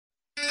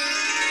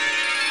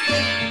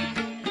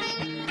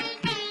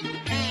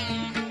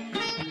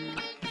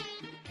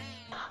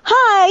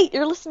Hi,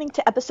 you're listening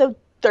to episode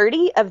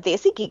 30 of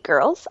Desi Geek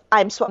Girls.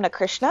 I'm Swapna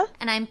Krishna.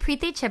 And I'm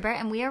Preeti Chibber,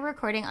 and we are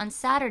recording on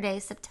Saturday,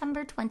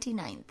 September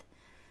 29th.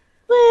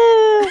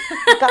 Woo!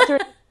 Got through.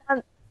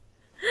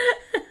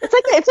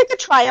 It's like a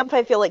triumph,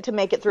 I feel like, to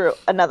make it through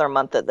another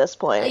month at this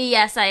point.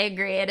 Yes, I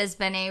agree. It has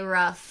been a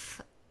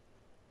rough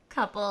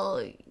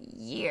couple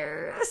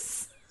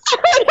years.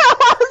 I know,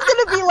 I was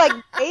going to be like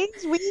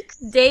days, weeks.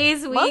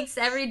 Days, months? weeks.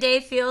 Every day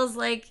feels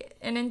like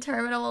an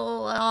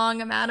interminable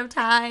long amount of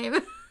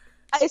time.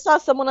 I saw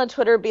someone on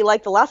Twitter be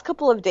like, the last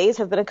couple of days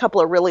have been a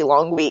couple of really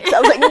long weeks. I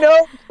was like,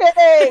 no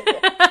kidding!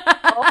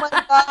 Oh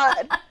my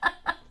god.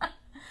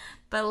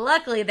 But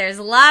luckily, there's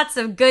lots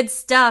of good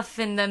stuff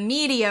in the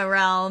media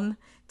realm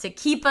to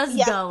keep us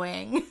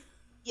going.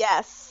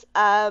 Yes.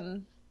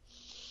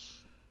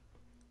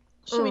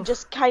 Should we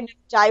just kind of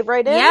dive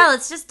right in? Yeah,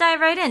 let's just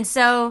dive right in.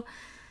 So,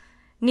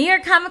 New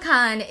York Comic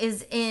Con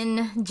is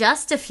in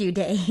just a few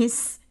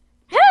days.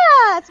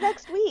 Yeah, it's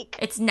next week.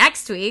 It's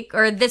next week,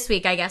 or this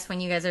week, I guess, when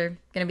you guys are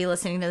going to be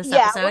listening to this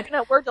episode.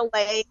 We're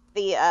delaying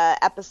the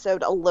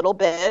episode a little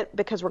bit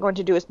because we're going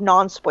to do a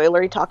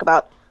non-spoilery talk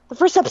about the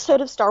first episode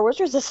of Star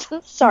Wars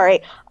Resistance. Sorry,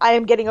 I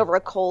am getting over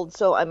a cold,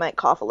 so I might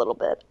cough a little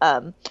bit.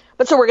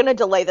 But so we're going to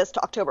delay this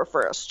to October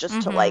 1st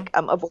just to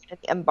avoid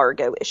any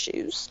embargo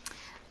issues.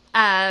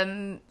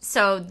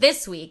 So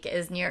this week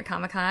is New York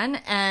Comic Con,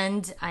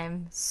 and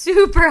I'm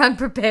super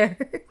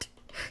unprepared.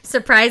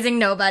 Surprising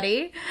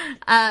nobody.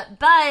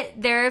 But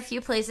there are a few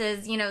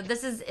places,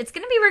 it's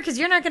going to be weird because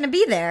you're not going to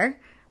be there.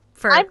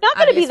 I'm not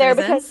going to be there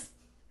reasons.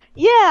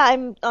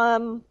 because,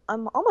 I'm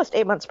almost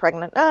 8 months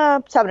pregnant,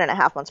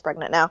 7.5 months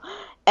pregnant now.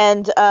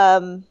 And,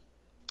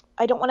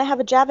 I don't want to have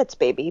a Javits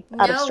baby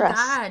out of stress.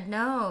 No, God,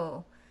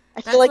 no.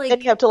 I feel like then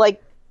you have to,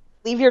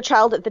 leave your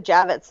child at the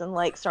Javits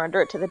and,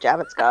 surrender it to the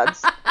Javits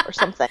gods or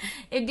something.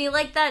 It'd be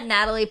like that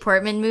Natalie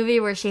Portman movie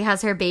where she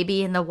has her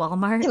baby in the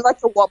Walmart. In,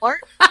 the Walmart?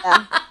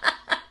 Yeah.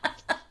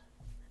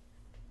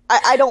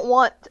 I don't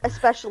want,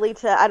 especially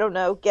to, I don't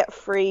know, get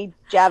free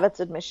Javits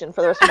admission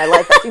for the rest of my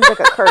life. That seems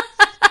like a curse.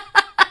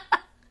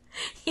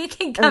 You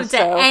can come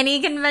to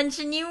any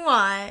convention you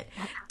want.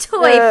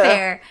 Toy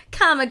Fair,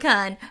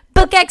 Comic-Con,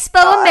 Book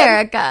Expo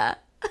America.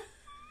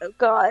 Oh,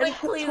 God.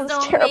 Please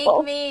don't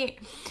make me.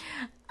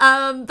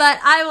 But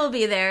I will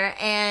be there,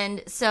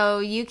 and so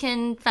you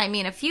can find me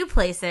in a few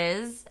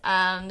places.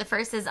 The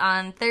first is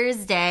on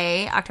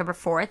Thursday, October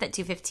 4th at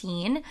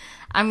 2:15.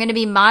 I'm going to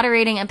be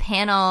moderating a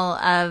panel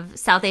of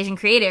South Asian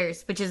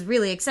creators, which is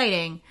really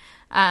exciting.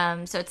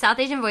 So it's South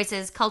Asian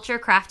Voices, Culture,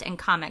 Craft, and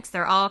Comics.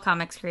 They're all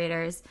comics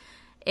creators.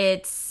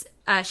 It's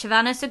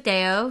Shivana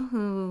Sukhdeo,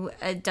 who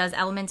does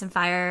Elements and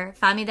Fire,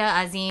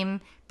 Famida Azim,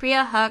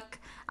 Priya Huck,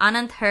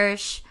 Anant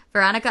Hirsch,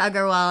 Veronica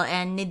Agarwal,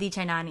 and Nidhi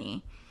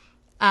Chainani.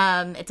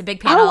 It's a big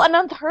panel. Oh,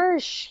 Anant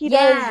Hirsch. He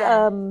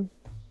does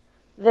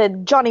the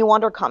Johnny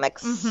Wander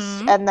comics.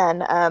 Mm-hmm. And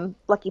then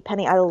Lucky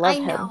Penny. I love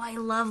him. I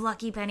love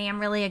Lucky Penny. I'm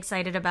really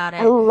excited about it.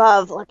 I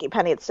love Lucky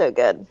Penny. It's so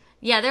good.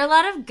 Yeah, there are a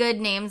lot of good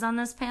names on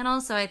this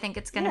panel, so I think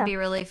it's going to be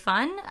really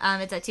fun.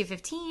 It's at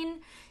 2:15.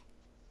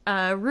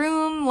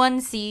 Room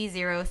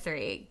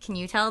 1C03. Can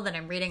you tell that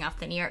I'm reading off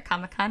the New York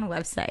Comic Con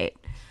website?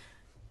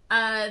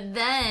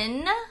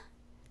 Then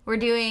we're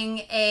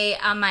doing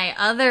on my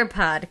other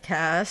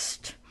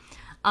podcast,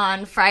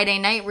 on Friday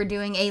night, we're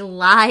doing a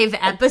live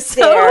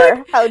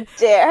episode. How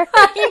dare.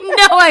 I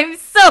know, I'm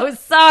so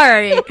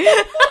sorry.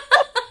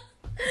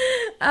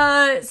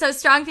 So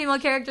Strong Female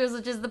Characters,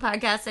 which is the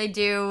podcast I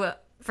do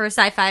for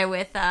sci-fi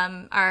with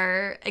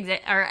our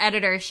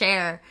editor,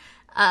 Cher.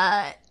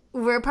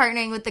 We're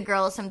partnering with the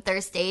girls from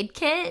Thirst Aid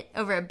Kit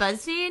over at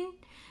BuzzFeed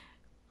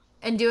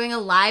and doing a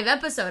live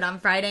episode on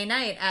Friday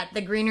night at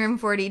the Green Room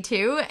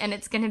 42, and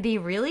it's going to be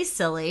really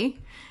silly.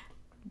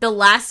 The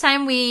last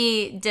time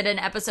we did an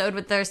episode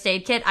with Thirst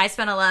Aid Kit, I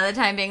spent a lot of the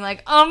time being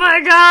like, oh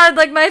my god,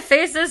 my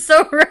face is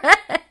so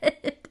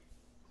red.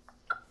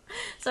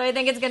 So I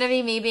think it's going to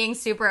be me being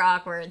super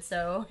awkward.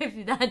 So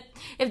if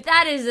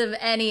that is of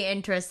any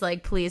interest,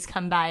 please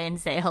come by and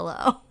say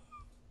hello.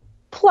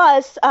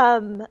 Plus,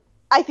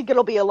 I think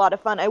it'll be a lot of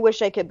fun. I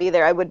wish I could be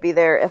there. I would be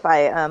there if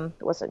I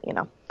wasn't,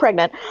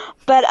 pregnant.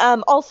 But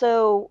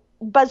also,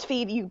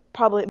 BuzzFeed, you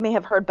probably may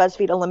have heard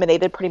BuzzFeed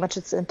eliminated pretty much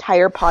its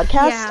entire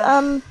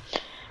podcast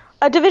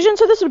division.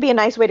 So this would be a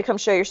nice way to come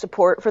show your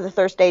support for the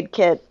Thirst Aid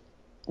Kit,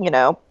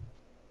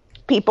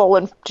 people,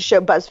 and to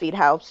show BuzzFeed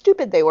how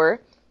stupid they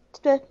were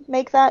to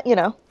make that,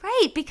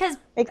 Right, because...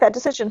 make that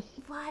decision.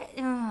 What?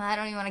 I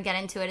don't even want to get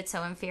into it. It's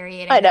so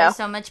infuriating. I know. There's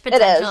so much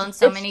potential and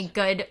so many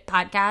good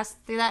podcasts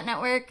through that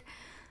network.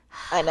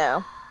 I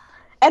know.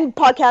 And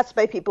podcasts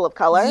by people of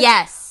color.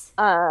 Yes.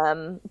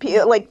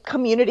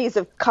 Communities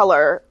of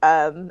color,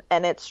 and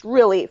it's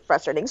really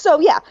frustrating. So,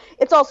 yeah,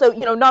 it's also,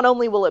 not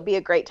only will it be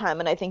a great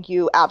time, and I think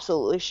you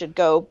absolutely should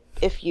go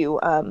if you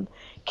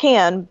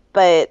can,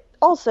 but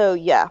also,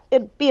 yeah,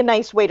 it'd be a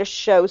nice way to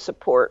show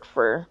support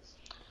for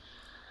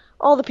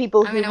all the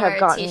people who have gotten I'm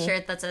going to wear a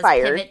t-shirt that says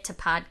fired. Pivot to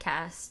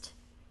Podcast.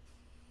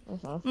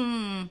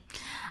 Mm-hmm.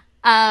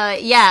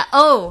 Yeah.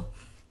 Oh,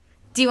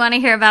 do you want to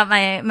hear about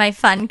my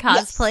fun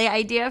cosplay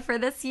idea for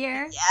this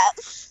year?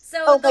 Yes. So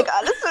oh my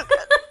god, it's so good.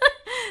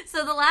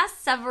 So the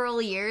last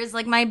several years,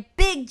 like, my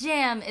big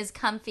jam is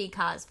comfy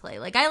cosplay.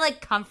 Like, I like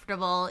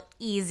comfortable,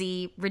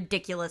 easy,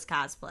 ridiculous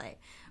cosplay,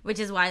 which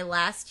is why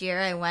last year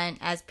I went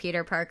as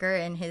Peter Parker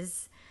in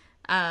his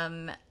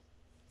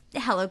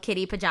Hello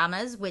Kitty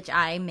pajamas, which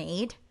I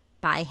made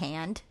by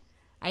hand.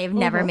 I have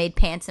never made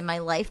pants in my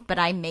life, but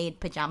I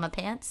made pajama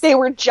pants. They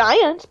were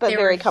giant, but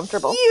very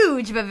comfortable.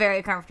 Huge, but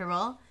very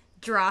comfortable.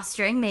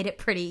 Drawstring made it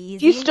pretty easy.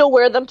 Do you still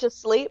wear them to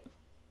sleep?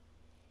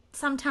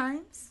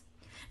 Sometimes.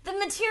 The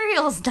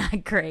material's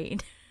not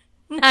great.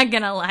 Not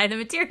gonna lie, the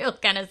material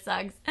kind of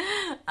sucks.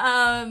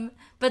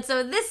 But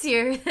so this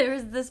year, there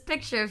was this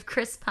picture of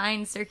Chris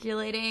Pine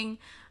circulating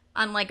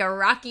on like a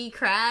rocky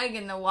crag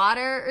in the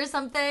water or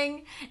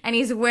something, and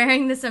he's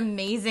wearing this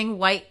amazing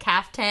white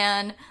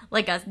caftan,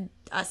 like a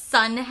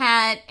sun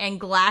hat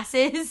and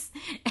glasses.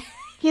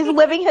 He's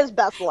living his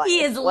best life.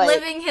 He is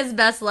living his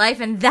best life,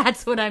 and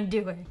that's what I'm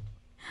doing.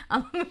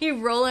 I'm gonna be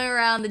rolling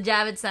around the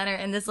Javits Center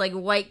in this like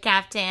white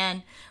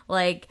caftan,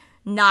 like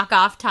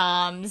knockoff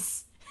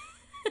Toms.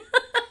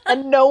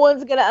 And no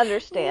one's gonna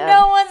understand.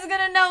 No one's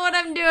gonna know what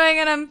I'm doing,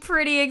 and I'm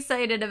pretty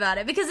excited about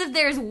it. Because if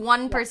there's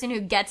one person who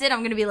gets it,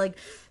 I'm gonna be like,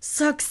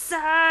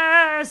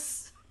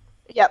 success!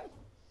 Yep.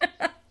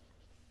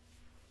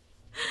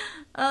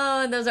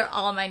 Oh, and those are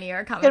all my New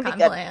York Comic Con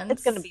plans.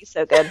 It's gonna be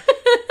so good.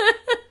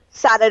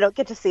 Sad I don't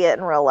get to see it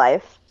in real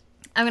life.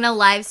 I'm gonna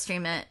live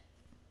stream it.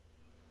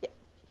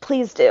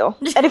 Please do.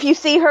 And if you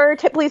see her,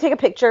 please take a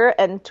picture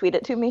and tweet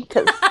it to me,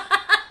 because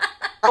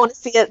I want to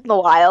see it in the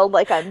wild,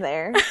 like I'm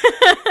there.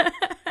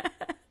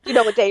 You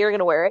know what day you're going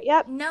to wear it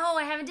yet? No,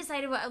 I haven't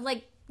decided what,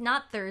 like,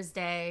 not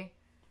Thursday,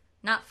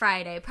 not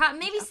Friday,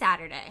 maybe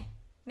Saturday.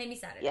 Maybe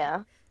Saturday.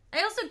 Yeah.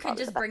 I also could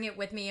just bring it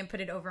with me and put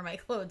it over my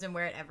clothes and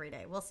wear it every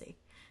day. We'll see.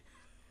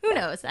 Who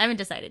knows? I haven't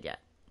decided yet.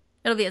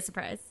 It'll be a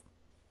surprise.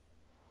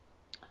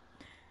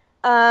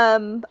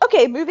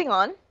 Okay, moving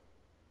on.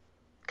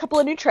 Couple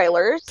of new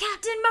trailers.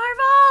 Captain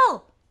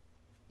Marvel!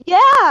 Yeah,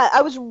 I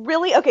was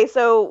really okay.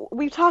 So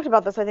we've talked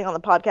about this, I think, on the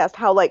podcast.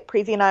 How like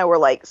Preeti and I were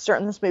like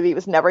certain this movie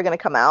was never going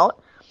to come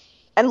out,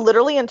 and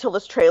literally until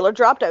this trailer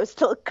dropped, I was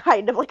still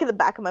kind of like in the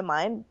back of my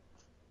mind,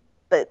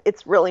 but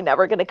it's really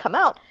never going to come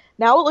out.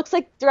 Now it looks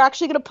like they're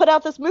actually going to put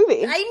out this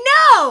movie. I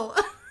know.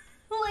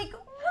 Like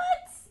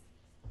what?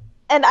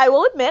 And I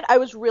will admit, I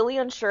was really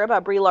unsure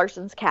about Brie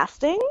Larson's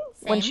casting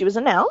when she was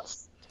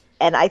announced,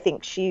 and I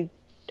think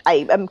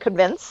I am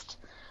convinced.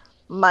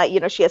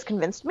 She has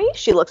convinced me.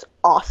 She looks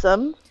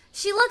awesome.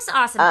 She looks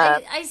awesome.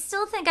 I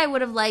still think I would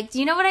have liked,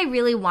 you know what I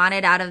really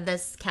wanted out of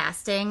this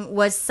casting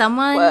was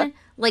someone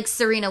like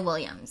Serena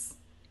Williams.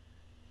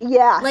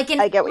 Yeah,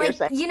 I get what you're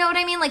saying. You know what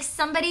I mean? Like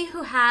somebody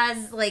who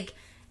has like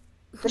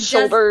the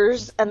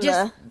shoulders and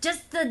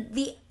just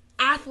the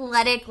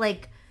athletic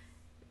like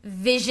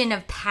vision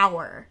of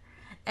power.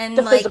 And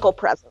the physical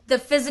presence. The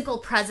physical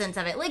presence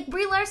of it. Like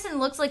Brie Larson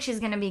looks like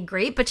she's going to be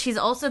great, but she's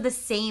also the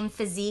same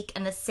physique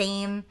and the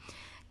same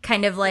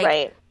kind of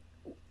like,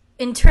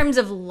 in terms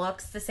of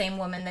looks, the same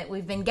woman that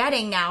we've been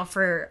getting now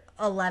for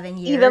 11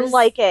 years. Even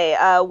like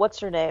what's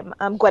her name?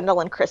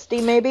 Gwendolyn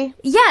Christie, maybe?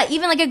 Yeah,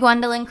 even like a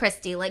Gwendolyn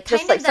Christie. Like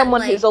just like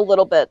someone who's a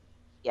little bit,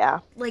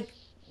 like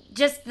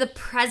just the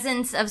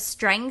presence of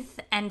strength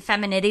and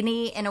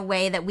femininity in a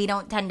way that we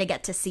don't tend to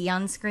get to see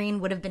on screen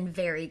would have been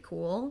very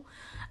cool.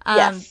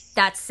 Yes.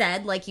 That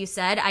said, like you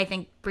said, I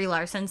think Brie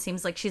Larson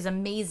seems like she's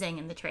amazing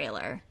in the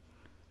trailer.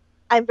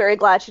 I'm very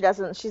glad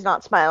she's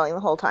not smiling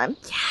the whole time.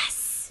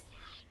 Yes.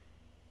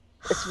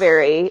 It's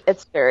very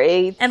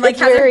and like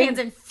has her hands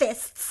in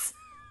fists.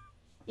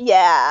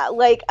 Yeah,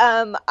 like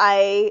I'm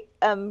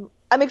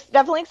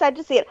definitely excited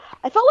to see it.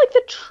 I felt like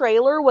the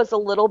trailer was a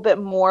little bit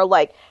more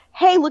like,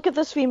 hey, look at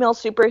this female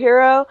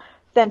superhero,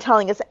 than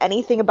telling us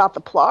anything about the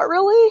plot,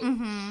 really.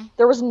 Mm-hmm.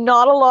 There was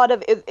not a lot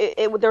of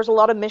there was a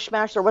lot of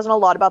mishmash. There wasn't a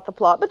lot about the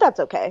plot, but that's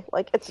okay.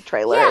 Like, it's a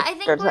trailer. Yeah, I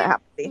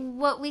think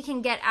what we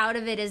can get out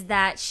of it is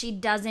that she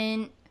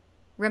doesn't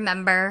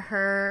remember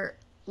her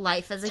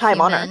life as a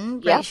human. On Earth.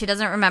 Right? Yeah. She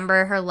doesn't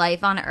remember her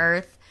life on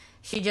Earth.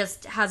 She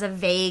just has a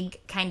vague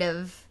kind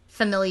of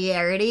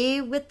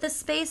familiarity with the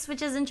space,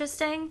 which is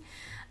interesting.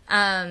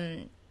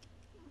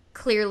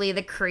 Clearly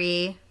the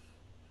Kree,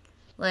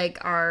 like,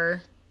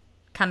 are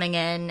coming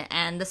in,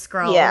 and the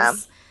Skrulls. Yeah,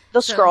 the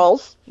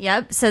Skrulls.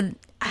 Yep. So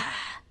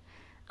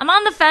I'm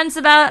on the fence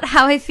about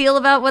how I feel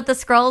about what the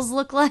Skrulls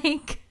look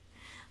like.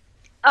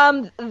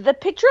 The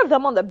picture of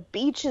them on the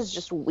beach is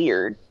just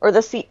weird. Or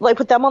the sea, like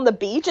with them on the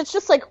beach, it's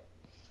just like.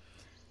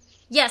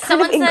 Yeah,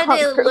 someone said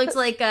it looked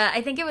like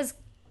I think it was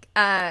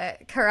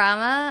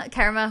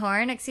Karama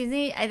Horn. Excuse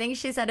me. I think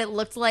she said it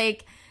looked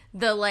like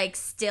the like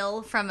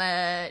still from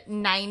a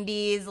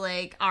 '90s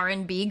like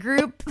R&B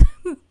group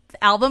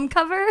album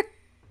cover.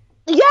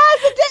 Yes,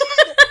 it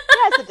did.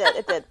 Yes, it did.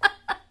 It did.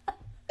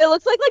 It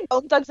looks like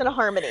Bone Thugs and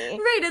Harmony.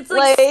 Right, it's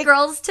like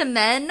Skrulls to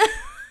men.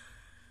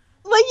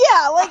 Like,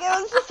 yeah, like it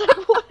was just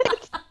like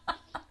what?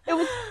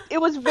 It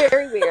was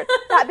very weird.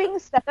 That being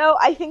said, though,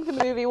 I think the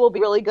movie will be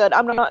really good.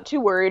 I'm not too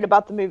worried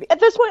about the movie. At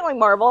this point, like,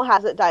 Marvel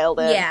has it dialed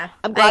in. Yeah,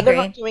 I'm I glad they're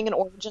agree. not doing an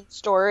origin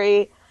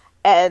story.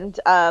 And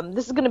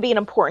this is going to be an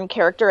important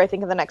character, I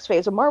think, in the next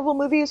phase of Marvel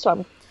movies.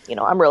 So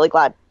I'm really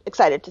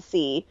excited to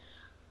see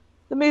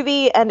the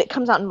movie. And it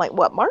comes out in, like,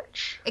 what,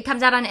 March? It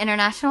comes out on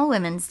International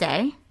Women's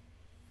Day.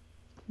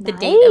 The Nice.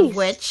 date of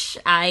which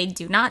I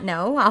do not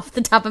know off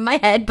the top of my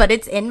head, but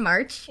it's in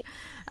March,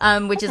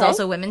 which is Okay.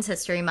 also Women's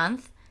History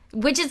Month.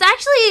 Which is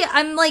actually,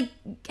 I'm, like,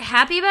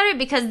 happy about it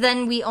because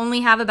then we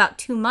only have about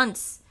 2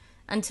 months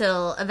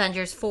until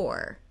Avengers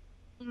 4.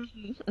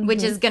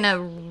 Which is gonna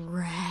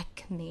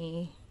wreck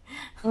me.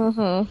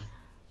 I'm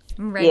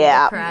ready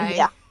to cry.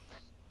 Yeah.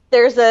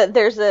 There's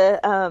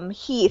a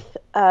Heath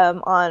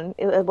on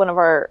one of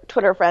our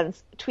Twitter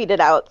friends tweeted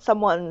out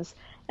someone's,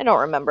 I don't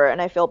remember,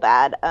 and I feel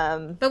bad.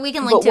 But we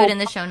can link to it in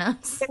the show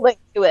notes. Link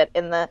to it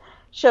in the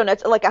show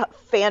notes, like a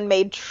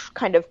fan-made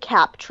kind of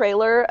cap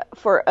trailer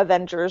for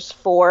Avengers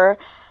 4.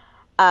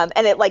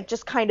 And it, like,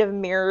 just kind of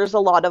mirrors a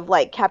lot of,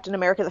 like, Captain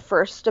America the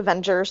First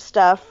Avenger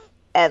stuff,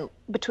 and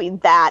between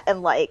that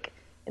and, like,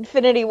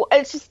 Infinity War,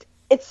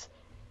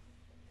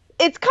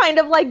 it's kind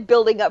of like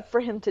building up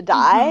for him to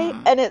die,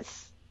 and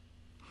it's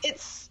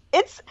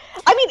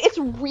I mean, it's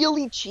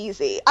really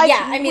cheesy.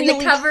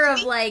 The cover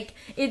of, like,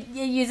 it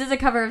uses a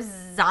cover of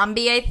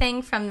Zombie, I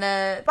think, from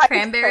the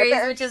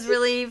Cranberries, which is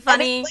really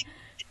funny. It's, like,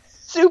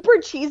 super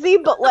cheesy,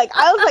 but, like,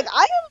 I was like,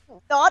 I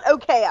am not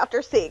okay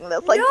after seeing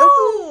this. Like,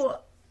 no!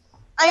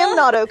 I am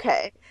not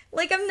okay.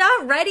 Like, I'm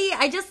not ready.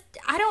 I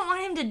don't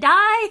want him to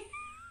die.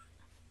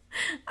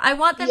 I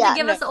want them to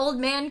give us Old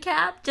Man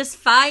Cap. Just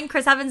fine.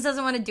 Chris Evans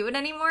doesn't want to do it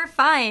anymore.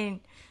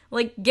 Fine.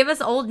 Like, give us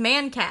Old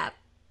Man Cap.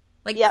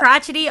 Like,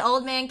 crotchety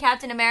Old Man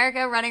Captain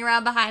America running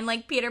around behind,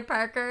 like, Peter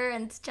Parker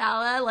and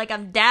T'Challa. Like,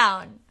 I'm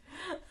down.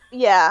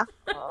 Yeah.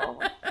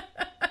 Oh.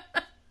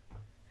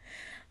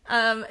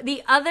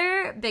 The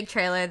other big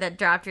trailer that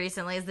dropped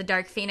recently is the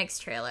Dark Phoenix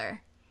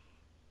trailer.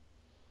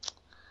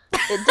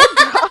 It did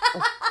drop.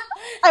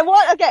 That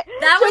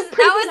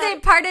was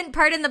a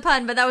pardon the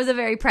pun, but that was a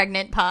very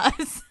pregnant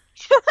pause.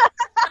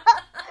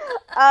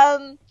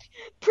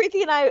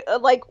 Preeti and I,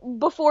 like,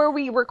 before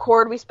we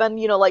record, we spend,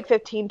 like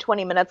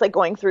 15-20 minutes, like,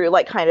 going through,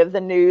 like, kind of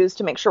the news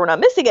to make sure we're not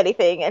missing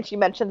anything, and she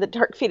mentioned the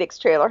Dark Phoenix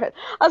trailer.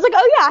 I was like,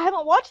 oh yeah, I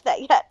haven't watched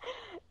that yet.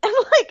 And,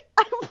 like,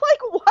 I've,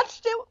 like,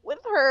 watched it with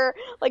her,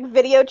 like,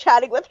 video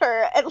chatting with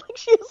her, and, like,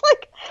 she was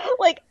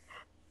like,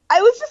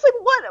 I was just like,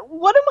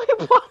 what am I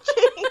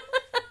watching?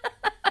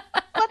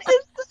 What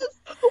is this?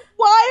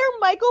 Why are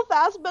Michael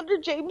Fassbender,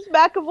 James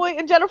McAvoy,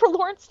 and Jennifer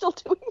Lawrence still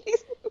doing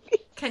these movies?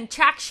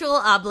 Contractual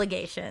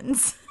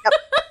obligations. Yep,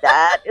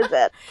 that is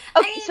it.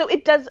 Okay, so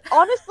it does,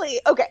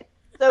 honestly, okay,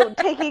 so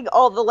taking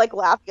all the, like,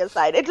 laughing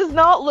aside, it does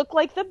not look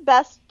like the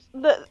best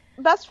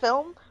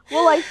film.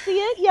 Will I see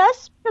it?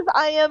 Yes, because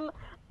I'm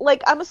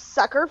a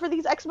sucker for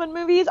these X-Men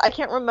movies. I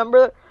can't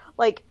remember,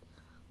 like,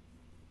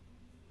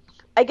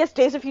 I guess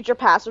Days of Future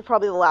Past was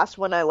probably the last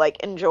one I,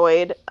 like,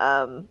 enjoyed,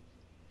 and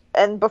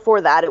before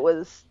that it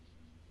was,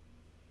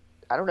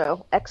 I don't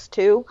know,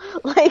 X2,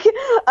 like, but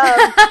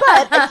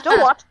I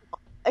still watch,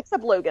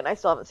 except Logan. I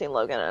still haven't seen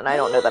Logan, and I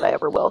don't know that I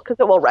ever will, because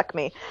it will wreck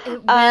me.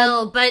 It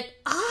will, but,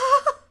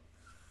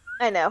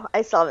 I know,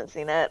 I still haven't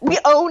seen it. We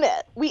own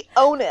it,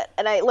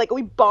 and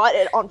we bought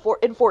it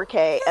in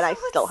 4K, and I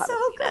still haven't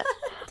seen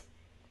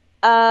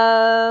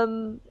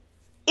it.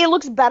 It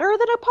looks better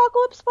than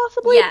Apocalypse,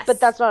 possibly, yes.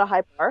 But that's not a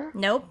high bar.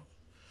 Nope.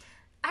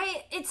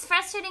 It's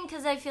frustrating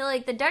because I feel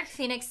like the Dark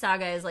Phoenix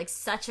saga is, like,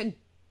 such an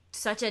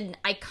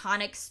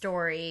iconic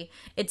story.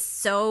 It's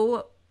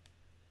so,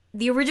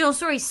 the original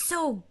story is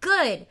so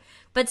good,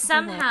 but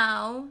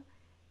somehow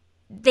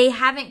they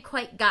haven't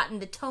quite gotten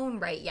the tone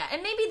right yet.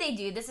 And maybe they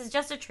do. This is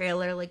just a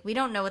trailer. Like, we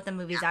don't know what the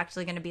movie's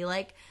actually going to be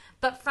like.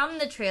 But from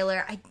the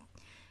trailer,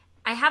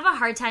 I have a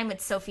hard time with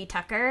Sophie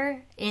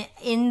Tucker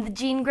in the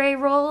Jean Grey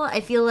role.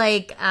 I feel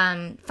like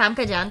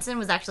Famke Janssen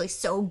was actually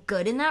so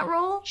good in that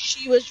role.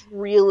 She was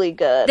really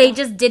good. They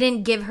just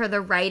didn't give her the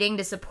writing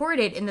to support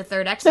it in the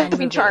third X-Men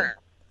movie. Sophie Turner,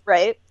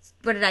 right?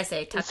 What did I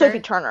say? Tucker?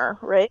 Sophie Turner,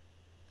 right?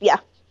 Yeah.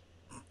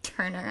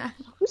 Turner.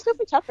 Who's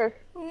Sophie Tucker?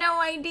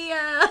 No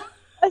idea.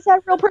 Is that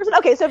a real person?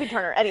 Okay, Sophie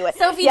Turner. Anyway.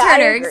 Sophie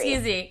Turner,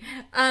 excuse me.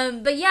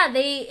 But yeah,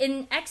 they,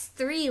 in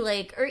X3,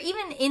 like, or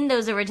even in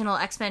those original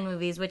X-Men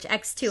movies, which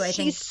X2, I think.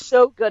 She's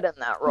so good in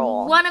that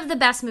role. One of the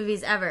best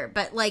movies ever.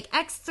 But, like,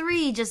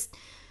 X3 just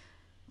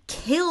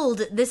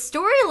killed this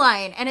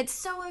storyline, and it's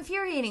so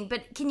infuriating.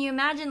 But can you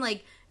imagine,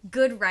 like,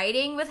 good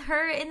writing with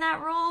her in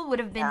that role would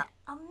have been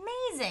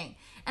amazing.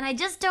 And I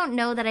just don't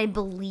know that I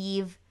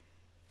believe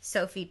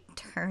Sophie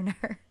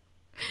Turner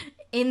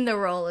in the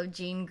role of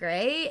Jean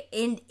Grey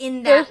in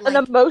that, there's like,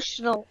 an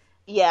emotional,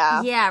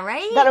 yeah,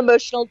 right, that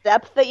emotional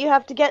depth that you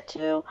have to get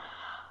to.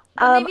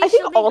 I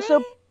think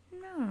also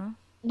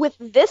with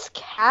this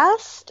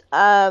cast,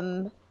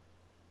 part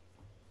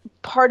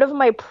of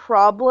my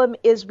problem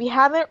is we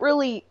haven't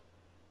really,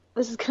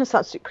 this is gonna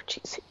sound super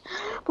cheesy,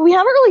 but we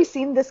haven't really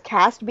seen this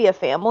cast be a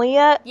family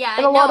yet. Yeah,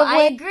 in a lot of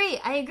ways.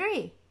 I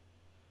agree.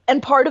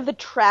 And part of the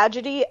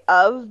tragedy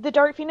of the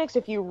Dark Phoenix,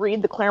 if you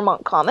read the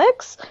Claremont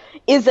comics,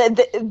 is that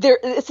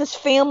it's this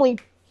family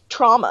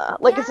trauma.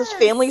 Like, it's this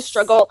family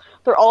struggle.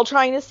 They're all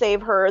trying to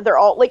save her. They're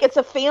all, like, it's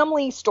a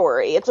family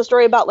story. It's a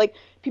story about, like,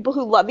 people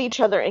who love each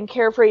other and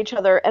care for each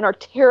other and are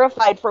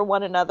terrified for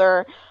one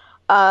another.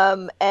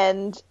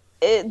 And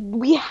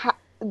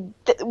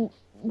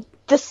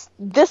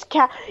this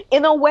cast,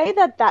 in a way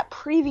that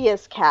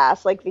previous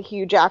cast, like the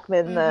Hugh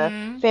Jackman,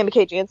 the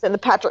Famke Janssen, the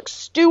Patrick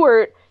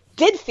Stewart,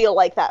 did feel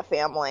like that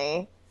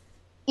family,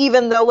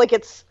 even though, like,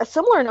 it's a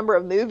similar number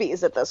of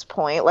movies at this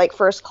point, like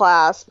First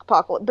Class,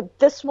 Apocalypse, but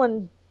this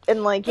one,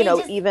 and, like, you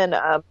know, even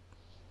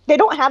they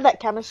don't have that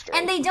chemistry,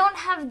 and they don't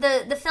have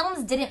the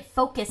films didn't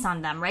focus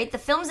on them, right? The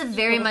films have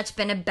very much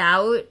been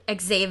about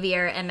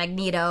Xavier and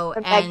Magneto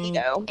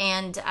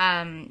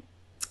and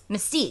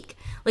Mystique.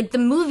 Like, the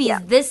movies,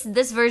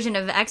 this version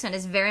of X-Men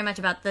is very much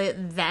about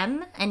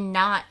them and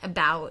not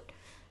about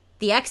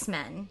the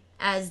X-Men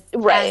as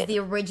the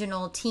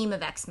original team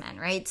of X-Men,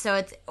 right? So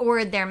it's,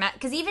 or their,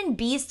 because even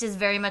Beast is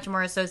very much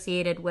more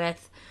associated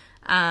with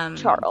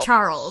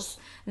Charles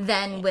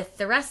than with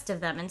the rest of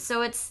them. And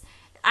so it's,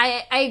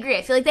 I agree.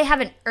 I feel like they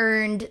haven't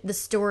earned the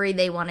story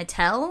they want to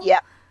tell.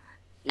 Yeah.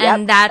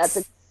 And that's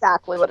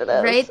exactly what it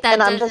is. Right?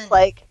 And I'm just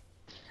like,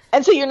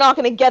 and so you're not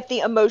going to get the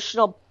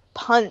emotional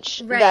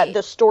punch that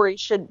the story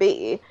should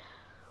be.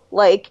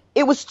 Like,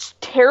 it was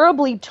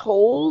terribly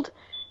told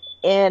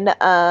in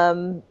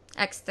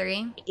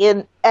X3.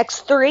 In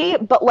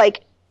X3, but,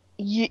 like,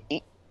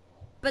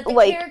 but the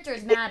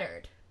characters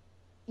mattered.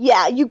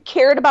 Yeah, you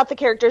cared about the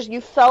characters.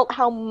 You felt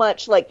how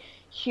much, like,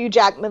 Hugh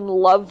Jackman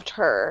loved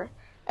her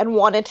and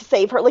wanted to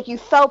save her. Like, you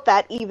felt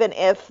that even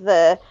if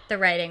the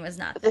writing was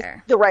not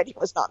there. The writing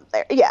was not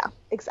there. Yeah,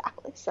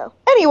 exactly. So,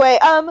 anyway,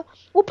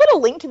 we'll put a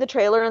link to the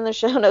trailer in the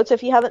show notes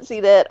if you haven't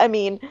seen it. I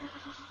mean,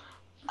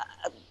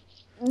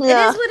 it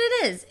is what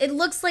it is. It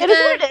looks like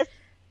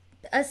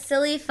a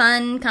silly,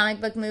 fun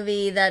comic book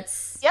movie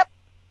that's... Yep.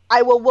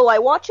 Will I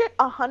watch it?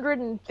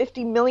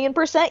 150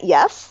 million%?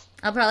 Yes.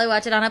 I'll probably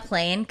watch it on a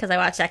plane, because I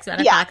watched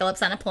X-Men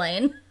Apocalypse on a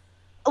plane.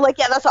 Like,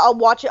 yeah, that's, I'll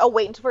watch it. I'll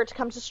wait for it to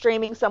come to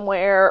streaming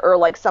somewhere, or,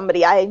 like,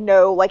 somebody I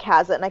know, like,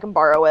 has it and I can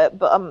borrow it.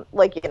 But,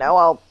 like, you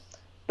know,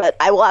 but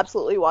I will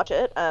absolutely watch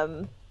it.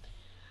 Our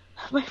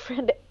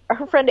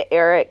friend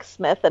Eric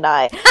Smith and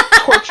I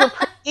torture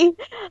Pretty,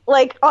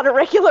 like, on a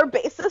regular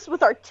basis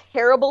with our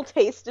terrible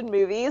taste in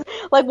movies.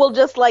 Like, we'll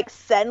just, like,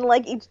 send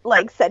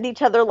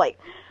each other, like,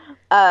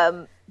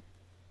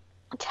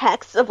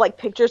 texts of, like,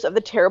 pictures of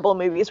the terrible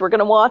movies we're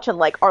gonna watch. And,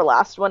 like, our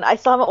last one, I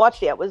still haven't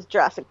watched yet, was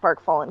Jurassic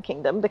Park Fallen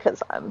Kingdom,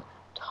 because I'm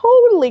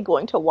totally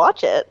going to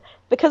watch it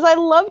because I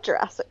love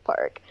Jurassic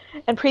Park.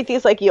 And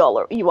Preethi's like, you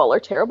all are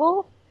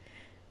terrible.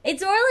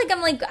 It's more like,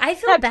 I'm like, I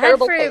feel bad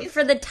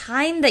for the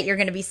time that you're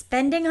going to be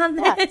spending on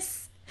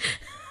this. Yeah.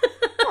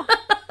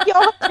 You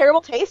all have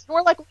terrible taste, and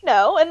we're like, we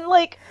know. And,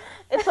 like,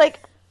 it's like,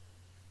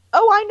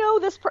 oh, I know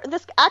this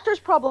actor's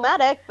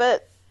problematic,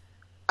 but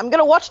I'm going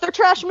to watch their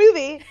trash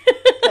movie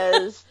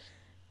because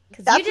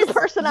that's the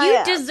person I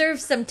am. You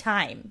deserve some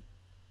time.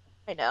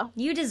 I know.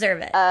 You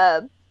deserve it.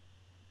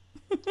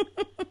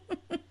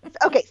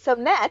 Okay, so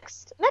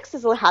next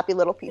is a happy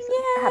little piece,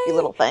 a happy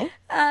little thing.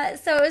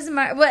 So it was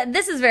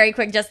this is very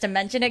quick just to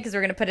mention it because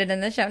we're going to put it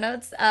in the show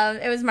notes.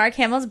 It was Mark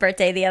Hamill's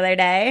birthday the other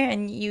day,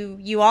 and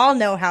you all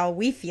know how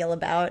we feel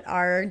about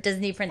our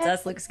Disney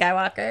princess Luke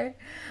Skywalker.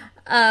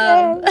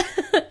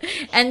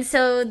 And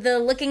so the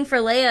Looking for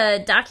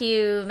Leia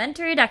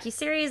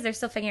docuseries, they're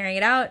still figuring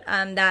it out,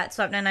 that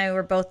Swapna and I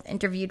were both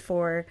interviewed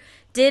for,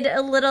 did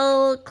a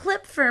little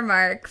clip for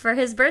Mark for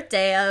his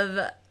birthday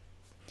of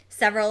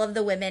several of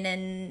the women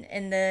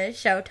in the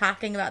show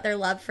talking about their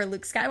love for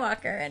Luke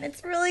Skywalker, and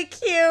it's really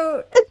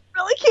cute. It's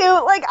really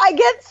cute. Like, I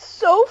get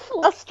so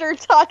flustered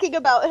talking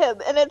about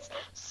him, and it's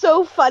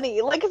so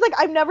funny. Like, it's like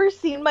I've never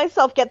seen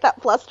myself get that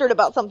flustered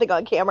about something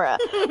on camera.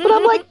 But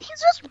I'm like,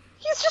 he's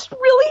just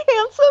really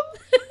handsome.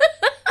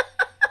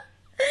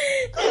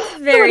 It's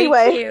very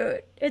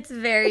cute. It's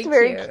very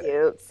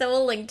cute. So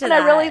we'll link to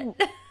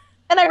that.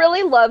 And I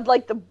really loved,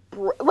 like,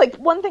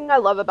 one thing I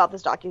love about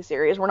this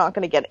docuseries, we're not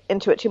going to get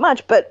into it too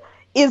much, but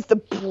is the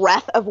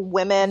breadth of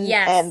women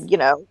and, you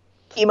know,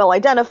 female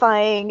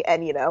identifying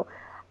and, you know,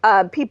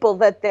 people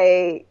that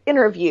they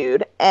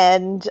interviewed.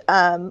 And,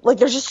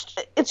 like, it's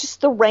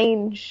just the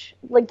range.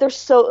 Like, they're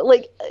so,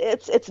 like,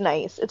 it's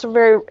nice.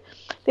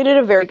 They did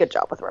a very good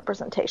job with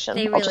representation.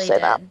 I'll just say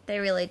that. They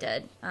really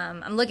did.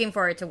 I'm looking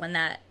forward to when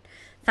that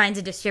finds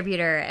a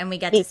distributor and we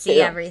get to see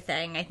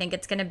everything. I think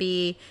it's going to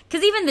be,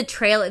 because even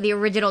the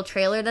original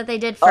trailer that they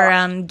did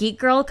for Geek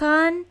Girl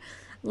Con,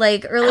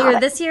 like earlier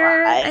this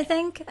year, I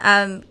think.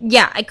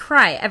 I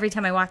cry every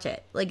time I watch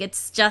it. Like,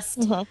 it's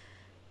just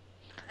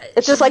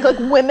it's just like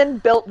women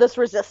built this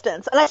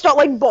resistance, and I start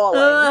like bawling.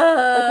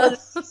 Like, when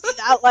see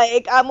that,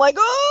 like, I'm like,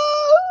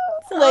 oh,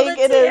 like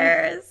it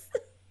is.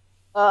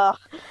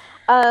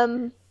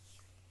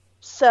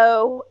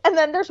 So, and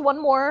then there's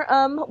one more.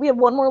 We have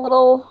one more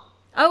little.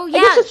 Oh yeah,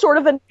 I guess it's sort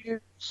of a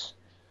news.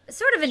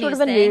 sort of a news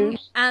thing.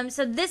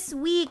 So this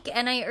week,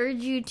 and I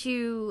urge you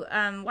to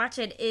watch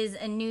it, is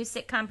a new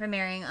sitcom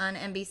premiering on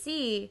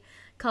NBC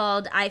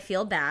called I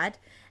Feel Bad.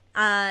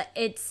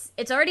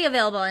 It's already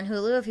available on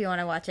Hulu if you want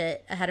to watch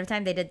it ahead of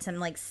time. They did some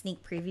like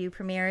sneak preview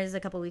premieres a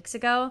couple weeks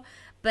ago,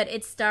 but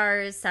it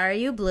stars Sarah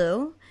Yu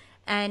Blue,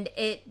 and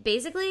it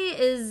basically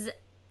is,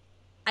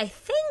 I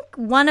think,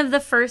 one of the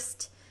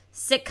first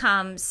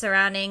sitcoms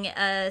surrounding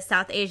a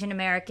South Asian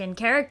American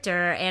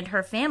character and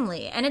her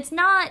family. And it's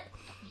not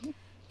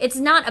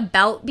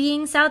about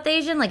being South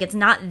Asian, like it's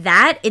not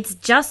that. It's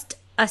just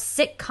a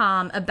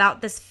sitcom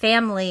about this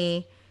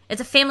family.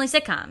 It's a family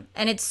sitcom,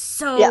 and it's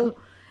so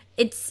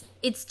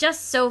it's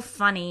just so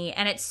funny,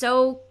 and it's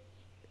so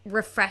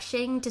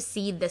refreshing to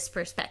see this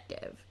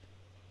perspective.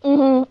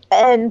 Mm-hmm.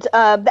 And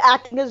the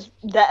acting is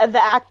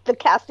the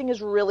casting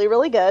is really,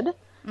 really good.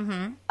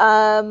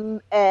 Mm-hmm.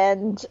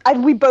 And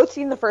we've both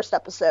seen the first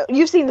episode.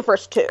 You've seen the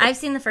first two. I've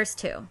seen the first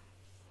two.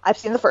 I've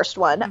seen the first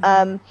one.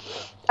 Mm-hmm.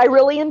 I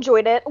really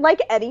enjoyed it. Like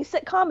any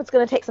sitcom, it's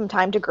going to take some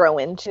time to grow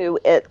into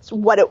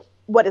what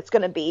it's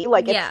going to be.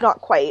 Like it's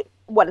not quite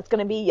what it's going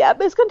to be yet,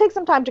 but it's going to take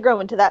some time to grow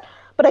into that.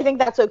 But I think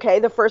that's okay.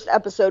 The first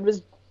episode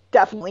was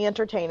definitely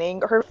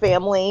entertaining. Her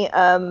family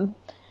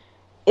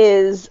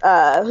is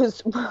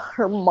who's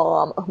her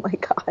mom? Oh my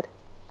god,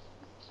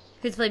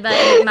 who's played by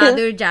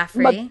Madhur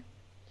Jaffrey.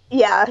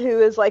 Yeah, who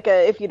is like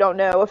if you don't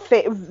know,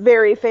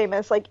 very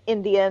famous like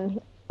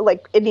Indian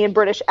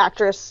British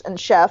actress and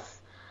chef.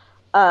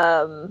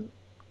 But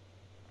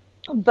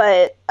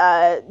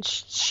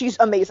she's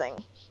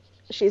amazing.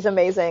 She's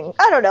amazing.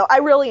 I don't know. I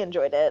really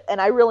enjoyed it, and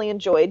I really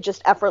enjoyed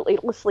just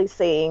effortlessly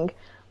seeing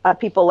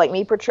people like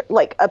me portray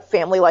like a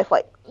family life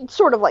like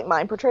sort of like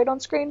mine portrayed on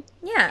screen.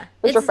 Yeah,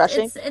 it's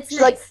refreshing. It's she's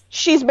nice. Like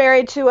she's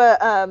married to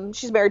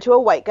a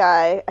white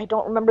guy. I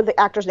don't remember the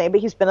actor's name, but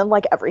he's been in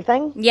like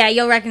everything. Yeah,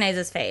 you'll recognize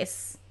his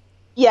face.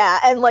 Yeah,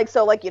 and like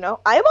so like I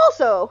am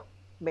also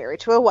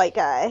married to a white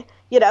guy.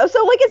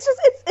 So like it's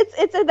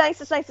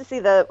nice to see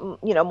the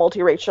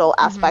multiracial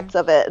aspects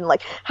of it, and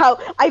like how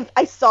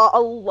I saw a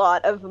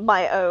lot of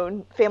my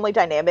own family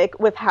dynamic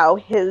with how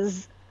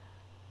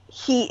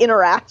he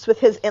interacts with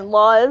his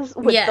in-laws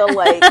with the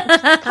like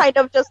kind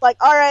of just like,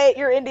 all right,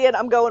 you're Indian,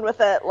 I'm going with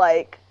it,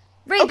 like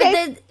right.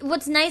 Okay. But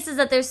what's nice is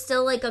that there's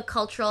still like a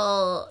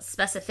cultural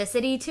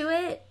specificity to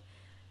it.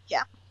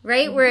 Yeah.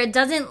 Right, mm-hmm. Where it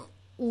doesn't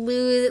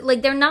lose,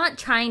 like they're not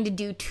trying to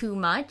do too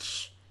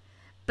much,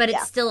 but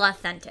it's still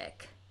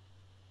authentic.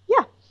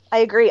 Yeah, I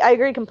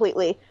agree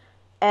completely.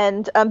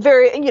 And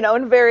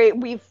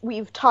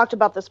we've talked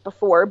about this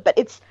before, but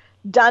it's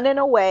done in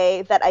a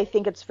way that I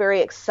think it's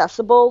very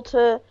accessible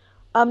to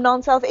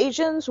non-South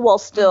Asians while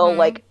still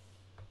like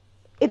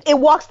it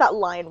walks that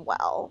line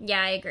well.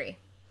 Yeah, I agree.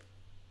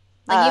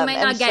 Like you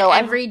might not get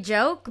every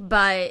joke,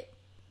 but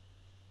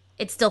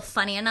it's still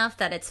funny enough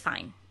that it's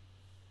fine.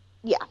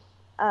 Yeah.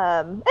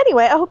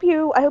 Anyway, I hope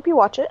you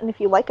watch it, and if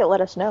you like it,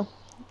 let us know.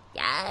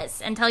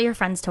 Yes, and tell your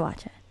friends to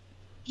watch it.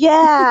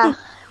 Yeah.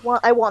 Well,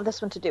 I want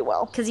this one to do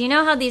well. Because you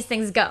know how these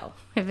things go.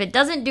 If it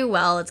doesn't do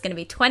well, it's going to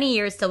be 20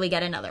 years till we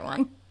get another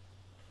one.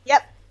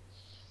 Yep.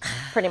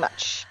 Pretty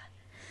much.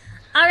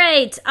 All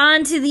right,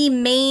 on to the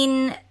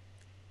main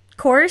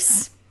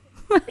course.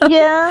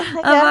 Yeah,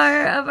 I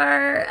guess. of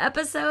our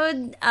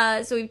episode.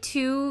 So we have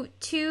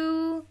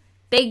two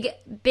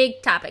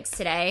big topics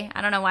today.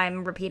 I don't know why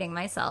I'm repeating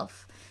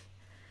myself.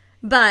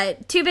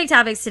 But two big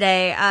topics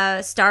today.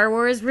 Star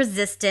Wars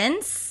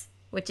Resistance,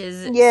 which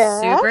is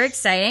super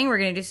exciting. We're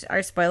going to do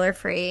our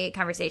spoiler-free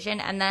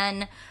conversation. And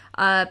then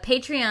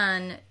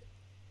Patreon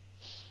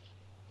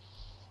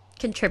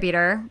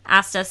contributor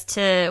asked us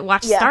to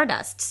watch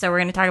Stardust. So we're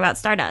going to talk about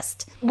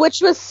Stardust. Which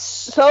was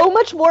so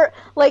much more,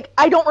 like,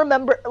 I don't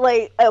remember,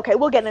 like, okay,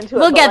 we'll get into it.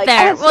 We'll get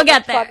there. We'll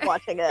get there. Fun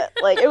watching it.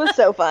 Like, it was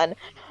so fun.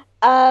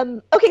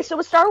 Okay, so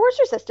with Star Wars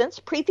Resistance,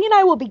 Preeti and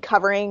I will be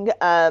covering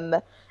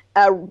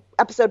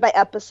episode by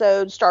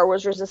episode Star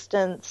Wars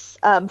Resistance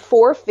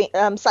for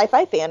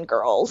sci-fi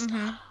fangirls.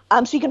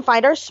 Mm-hmm. So you can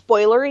find our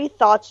spoilery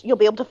thoughts. You'll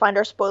be able to find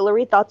our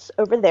spoilery thoughts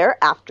over there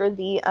after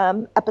the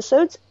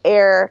episodes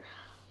air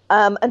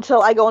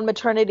until I go on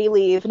maternity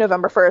leave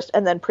November 1st,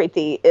 and then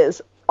Preeti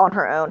is on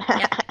her own.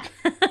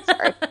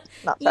 Sorry.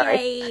 Not sorry.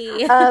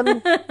 Yay.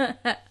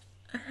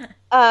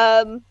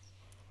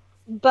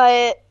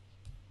 But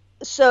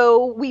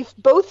so we've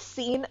both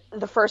seen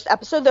the first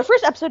episode. The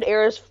first episode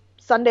airs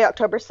Sunday,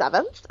 October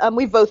 7th.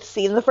 We've both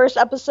seen the first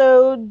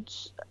episode.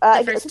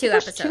 The first two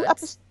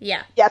episodes.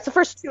 Yeah. Yeah, it's the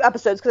first two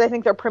episodes because I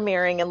think they're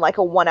premiering in like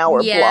a 1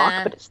 hour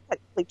block, but it's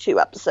technically 2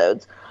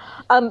 episodes.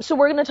 So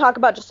we're going to talk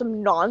about just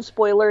some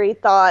non-spoilery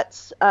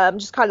thoughts,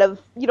 just kind of,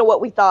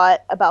 what we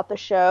thought about the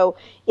show.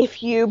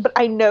 But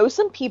I know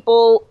some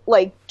people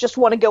like just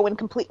want to go in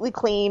completely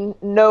clean,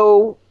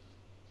 no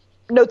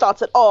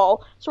thoughts at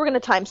all. So we're going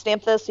to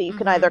timestamp this so you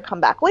can either come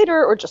back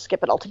later or just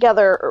skip it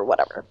altogether or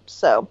whatever.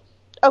 So,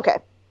 okay.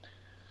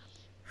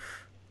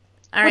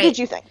 All right. What did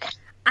you think?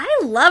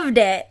 I loved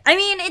it. I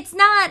mean,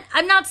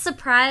 I'm not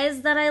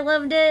surprised that I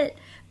loved it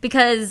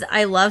because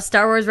I love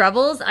Star Wars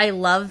Rebels. I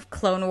love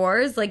Clone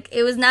Wars. Like,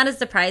 it was not a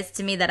surprise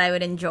to me that I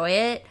would enjoy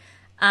it.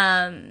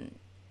 I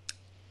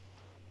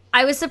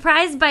was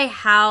surprised by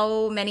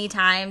how many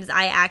times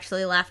I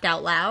actually laughed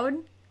out loud.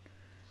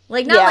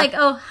 Like, not like,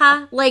 oh,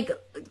 ha, like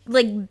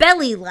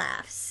belly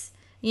laughs,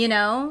 you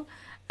know?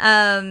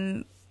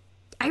 I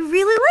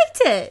really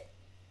liked it.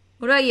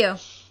 What about you?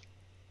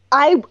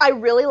 I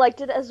really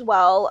liked it as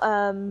well.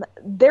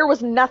 There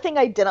was nothing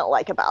I didn't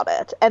like about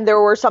it, and there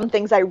were some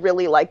things I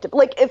really liked.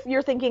 Like, if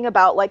you're thinking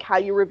about, like, how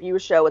you review a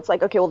show, it's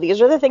like, okay, well,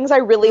 these are the things I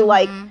really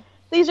like.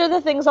 These are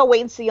the things I'll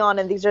wait and see on,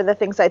 and these are the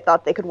things I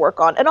thought they could work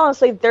on. And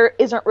honestly, there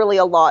isn't really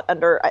a lot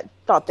under I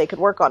thought they could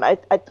work on. I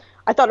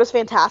thought it was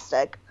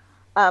fantastic.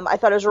 I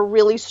thought it was a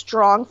really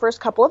strong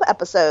first couple of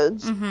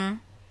episodes.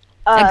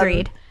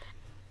 Agreed.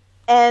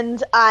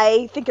 And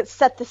I think it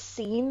set the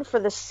scene for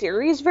the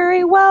series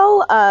very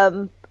well.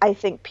 I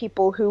think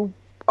people who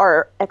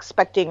are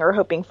expecting or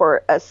hoping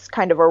for a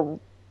kind of a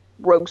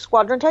Rogue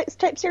Squadron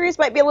type series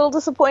might be a little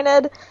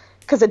disappointed,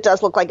 because it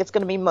does look like it's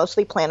going to be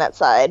mostly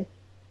planetside.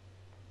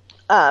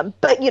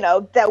 But, you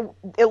know, that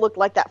it looked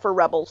like that for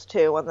Rebels,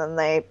 too, and then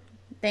they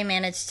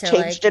managed to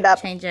changed it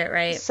up. Change it,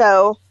 right?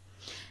 So,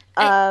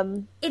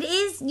 it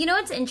is, you know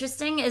what's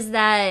interesting is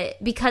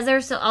that because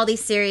there's all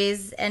these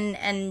series,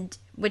 and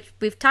which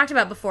we've talked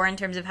about before in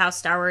terms of how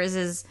Star Wars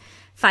is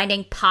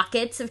finding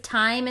pockets of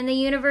time in the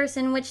universe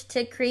in which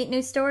to create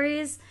new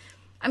stories,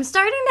 I'm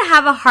starting to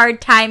have a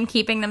hard time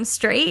keeping them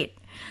straight.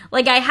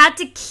 Like, I had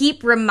to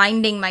keep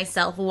reminding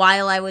myself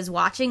while I was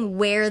watching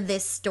where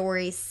this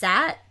story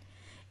sat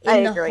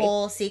in the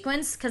whole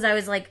sequence, because I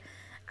was like,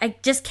 I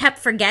just kept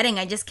forgetting.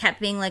 I just kept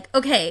being like,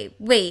 okay,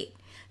 wait.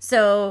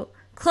 So,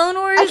 Clone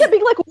Wars... I kept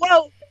being like,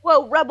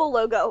 whoa, Rebel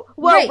logo.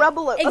 Whoa, right.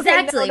 Rebel logo.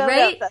 Exactly, okay,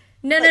 right?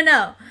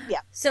 No.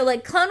 Yeah. So,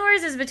 like, Clone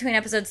Wars is between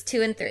episodes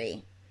 2 and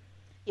 3.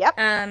 Yep.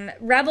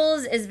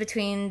 Rebels is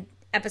between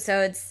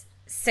episodes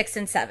 6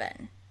 and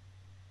 7.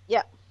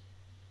 Yep.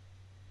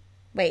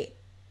 Wait,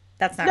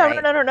 that's not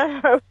right. No.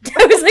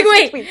 I was like,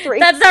 wait,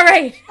 that's not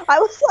right. I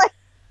was like,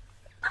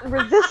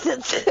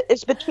 Resistance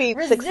is between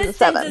 6 and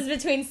 7. Resistance is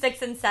between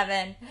 6 and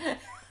 7.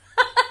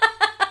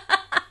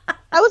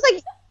 I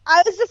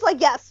was just like,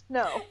 yes,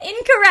 no.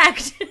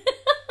 Incorrect.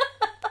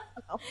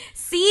 No.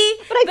 See?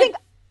 But I think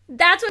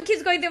that's what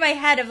keeps going through my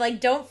head of,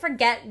 like, don't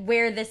forget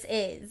where this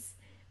is.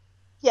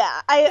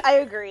 Yeah, I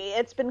agree.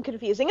 It's been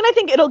confusing. And I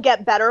think it'll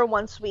get better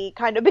once we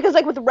kind of... Because,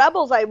 like, with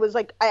Rebels, I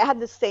had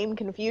the same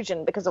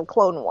confusion because of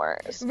Clone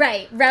Wars.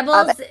 Right.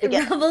 Rebels,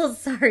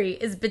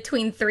 is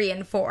between 3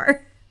 and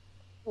 4.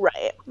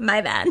 Right.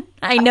 My bad.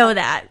 I know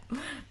that.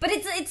 But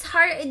it's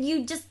hard.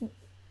 You just...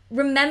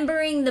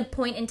 Remembering the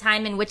point in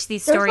time in which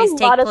these stories take place.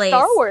 There's a lot of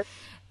Star Wars.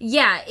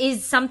 Yeah,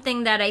 is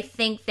something that I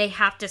think they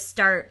have to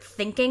start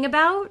thinking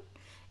about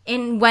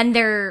when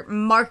they're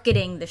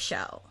marketing the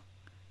show.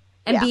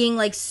 And being,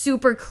 like,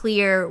 super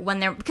clear when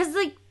they're... Because,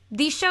 like,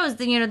 these shows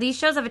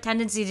have a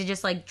tendency to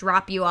just, like,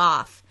 drop you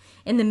off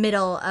in the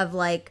middle of,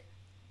 like,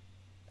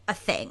 a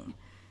thing.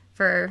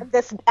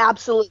 This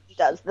absolutely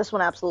does. This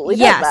one absolutely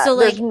does that. So,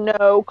 like... There's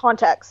no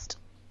context.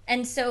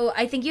 And so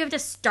I think you have to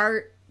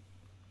start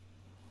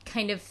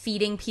kind of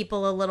feeding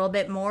people a little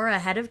bit more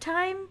ahead of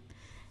time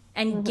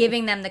and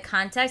giving them the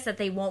context that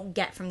they won't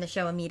get from the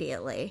show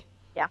immediately.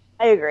 Yeah,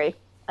 I agree.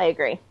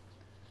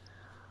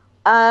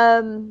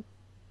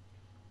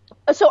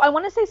 So I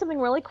want to say something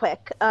really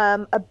quick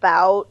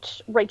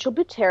about Rachel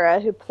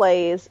Butera, who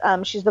plays,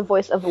 she's the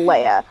voice of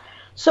Leia.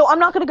 So I'm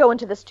not going to go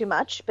into this too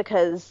much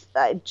because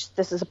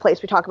this is a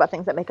place we talk about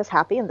things that make us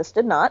happy, and this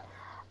did not.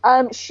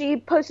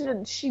 She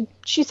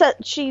said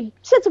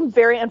some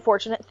very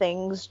unfortunate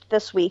things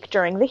this week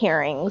during the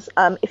hearings.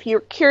 If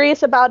you're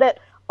curious about it,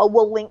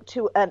 we'll link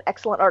to an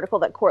excellent article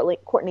that Courtney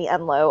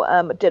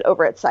Enlow did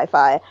over at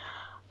Sci-Fi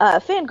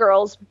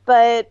Fangirls.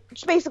 But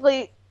she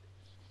basically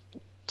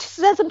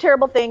said some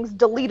terrible things,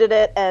 deleted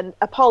it, and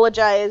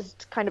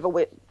apologized, kind of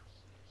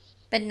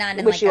but not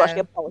in like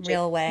a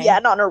real way. Yeah,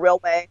 not in a real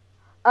way.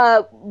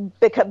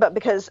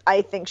 Because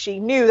I think she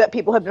knew that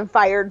people had been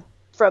fired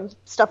from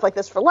stuff like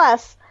this for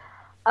less.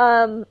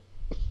 And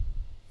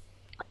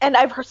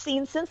I've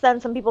seen since then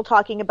some people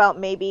talking about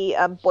maybe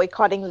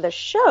boycotting the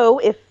show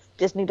if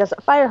Disney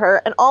doesn't fire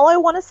her. And all I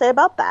want to say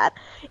about that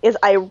is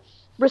I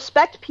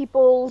respect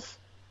people's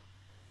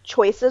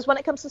choices when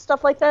it comes to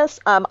stuff like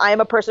this. I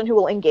am a person who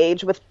will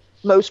engage with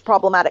most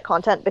problematic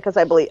content because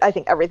I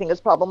think everything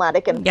is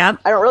problematic, and I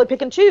don't really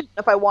pick and choose.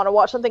 If I want to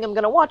watch something, I'm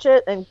going to watch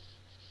it and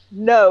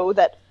know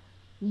that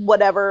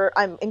whatever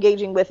I'm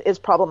engaging with is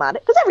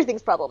problematic, because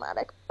everything's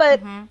problematic.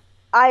 But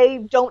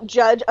I don't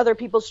judge other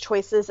people's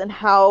choices and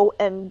how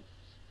and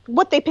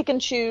what they pick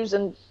and choose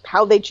and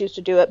how they choose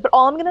to do it. But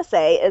all I'm going to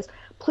say is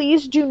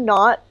please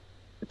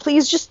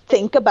just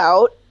think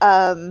about,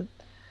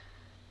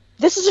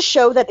 this is a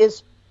show that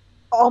is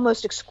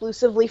almost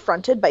exclusively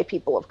fronted by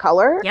people of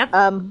color.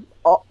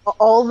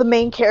 All the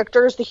main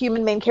characters, the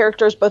human main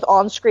characters, both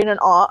on screen and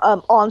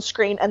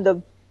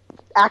the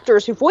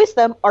actors who voice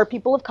them are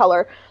people of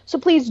color. So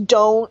please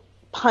don't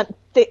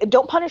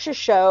punish a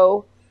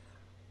show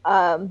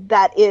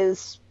that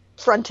is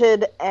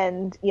fronted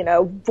and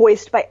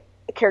voiced by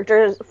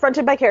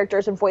fronted by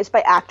characters and voiced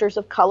by actors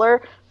of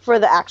color for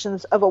the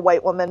actions of a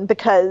white woman,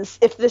 because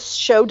if this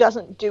show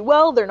doesn't do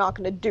well, they're not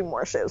going to do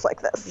more shows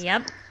like this.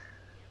 Yep.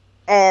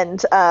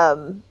 And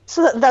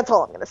so that's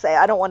all I'm going to say.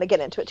 I don't want to get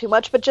into it too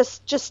much, but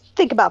just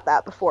think about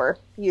that before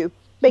you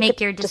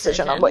make your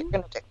decision on what you're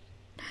going to do.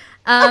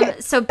 Okay.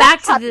 So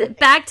back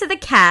to the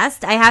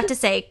cast. I have to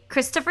say,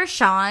 Christopher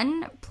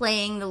Sean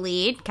playing the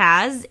lead,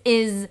 Kaz,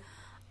 is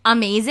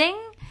amazing.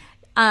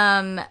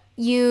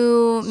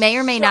 You may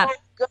or may not.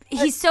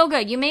 He's so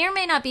good. You may or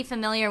may not be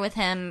familiar with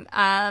him.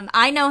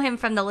 I know him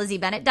from the Lizzie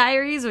Bennett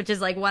Diaries, which is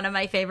like one of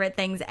my favorite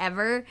things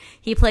ever.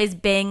 He plays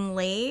Bing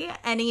Lee,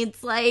 and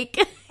he's like,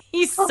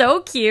 he's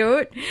so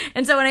cute.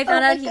 And so when I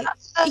found out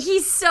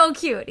he's so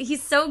cute,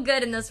 he's so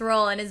good in this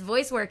role, and his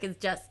voice work is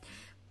just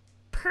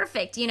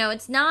perfect. You know,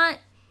 he's not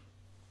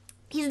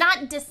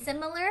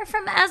dissimilar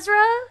from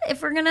Ezra,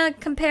 if we're gonna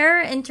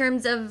compare in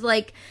terms of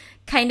like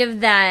kind of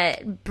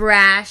that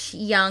brash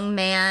young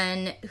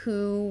man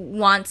who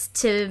wants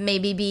to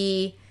maybe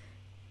be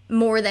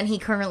more than he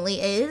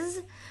currently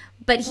is,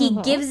 but he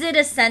gives it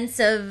a sense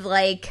of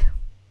like,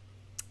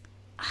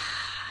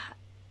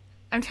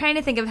 I'm trying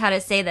to think of how to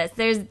say this.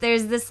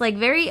 There's this like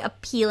very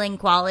appealing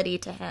quality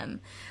to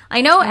him. I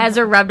know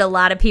Ezra rubbed a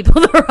lot of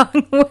people the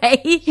wrong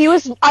way.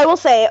 I will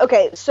say,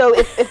 okay, so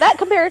if that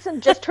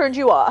comparison just turned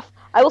you off,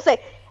 I will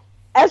say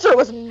Ezra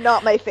was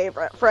not my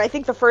favorite for, I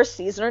think, the first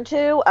season or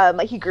two.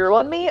 Like, he grew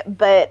on me,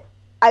 but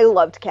I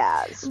loved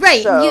Kaz.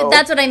 Right. So.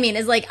 That's what I mean,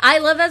 is like, I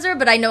love Ezra,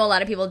 but I know a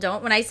lot of people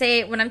don't. When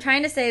I'm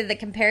trying to say the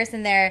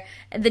comparison there,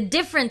 the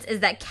difference is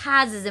that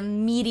Kaz is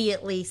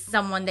immediately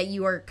someone that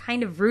you are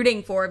kind of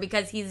rooting for,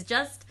 because he's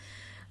just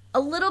a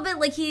little bit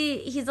like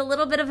he's a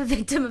little bit of a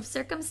victim of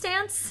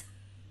circumstance.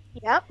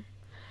 Yep.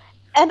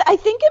 And I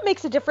think it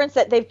makes a difference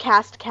that they've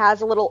cast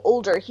Kaz a little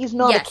older. He's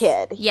not a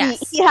kid.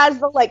 Yes. He has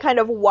the like kind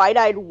of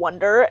wide-eyed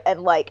wonder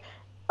and like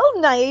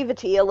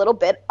naivety a little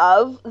bit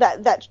of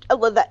that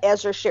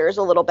Ezra shares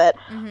a little bit.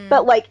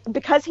 But like,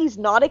 because he's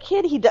not a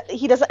kid,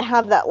 he doesn't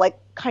have that like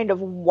kind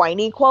of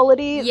whiny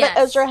quality that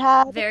Ezra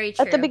had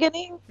at the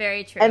beginning.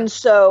 Very true. And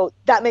so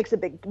that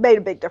made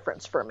a big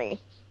difference for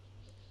me.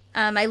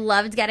 I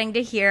loved getting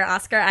to hear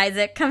Oscar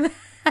Isaac come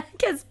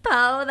back as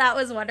Poe. That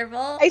was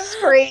wonderful. I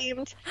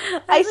screamed.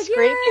 I screamed.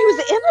 Yes! He was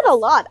in it a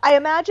lot. I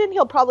imagine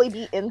he'll probably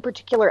be in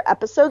particular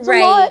episodes a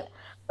lot,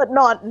 but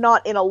not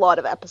in a lot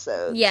of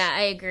episodes. Yeah,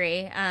 I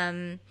agree.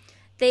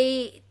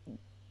 They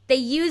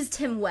used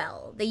him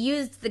well. They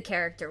used the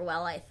character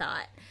well, I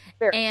thought.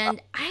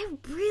 And I'm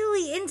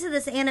really into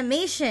this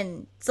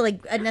animation. So,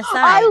 like, an aside.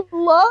 I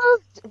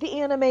loved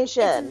the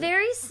animation. It's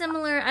very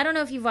similar. I don't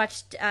know if you've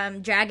watched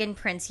Dragon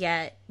Prince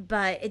yet,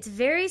 but it's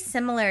very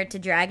similar to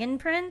Dragon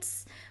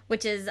Prince,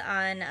 which is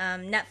on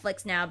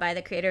Netflix now by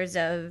the creators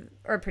of,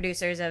 or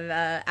producers of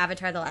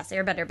Avatar: The Last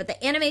Airbender. But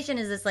the animation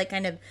is this, like,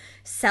 kind of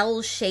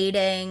cell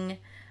shading,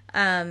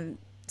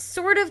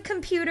 sort of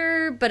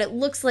computer, but it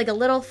looks like a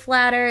little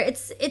flatter.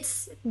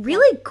 It's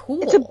really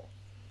cool.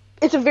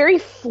 It's a very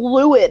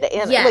fluid,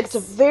 and like, it's a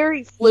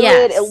very fluid.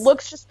 Yes. It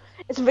looks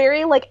it's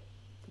very like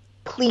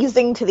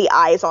pleasing to the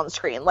eyes on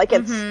screen. Like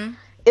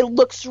it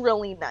looks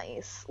really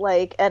nice.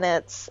 Like, and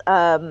it's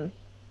I don't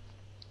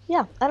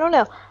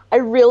know. I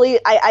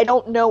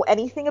don't know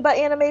anything about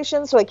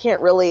animation, so I can't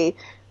really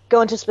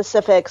go into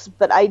specifics.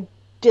 But I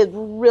did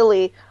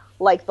really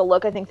like the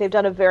look. I think they've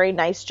done a very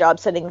nice job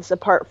setting this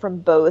apart from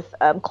both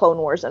Clone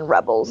Wars and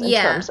Rebels in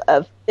terms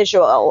of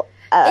visual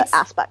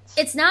aspects.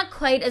 It's not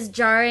quite as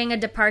jarring a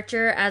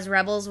departure as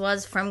Rebels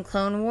was from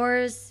Clone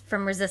Wars,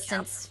 from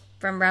Resistance,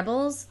 from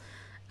Rebels.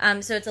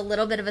 So it's a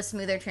little bit of a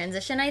smoother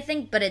transition, I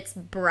think, but it's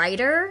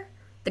brighter.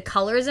 The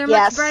colors are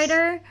much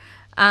brighter.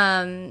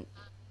 And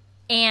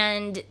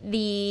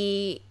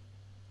I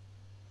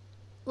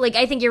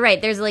think you're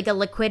right. There's like a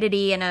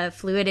liquidity and a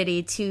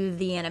fluidity to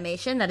the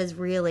animation that is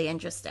really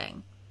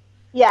interesting.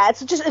 Yeah,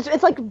 it's in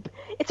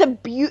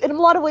a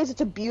lot of ways it's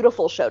a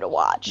beautiful show to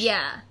watch.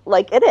 Yeah.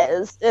 Like, it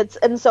is.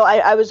 And so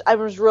I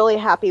was really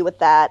happy with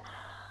that.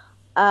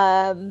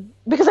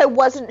 Because I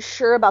wasn't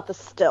sure about the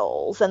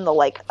stills and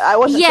I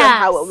wasn't sure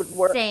how it would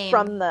work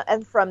from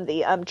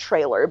the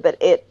trailer,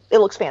 but it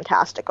looks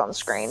fantastic on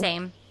screen.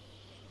 Same.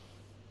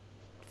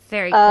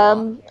 Very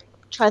cool.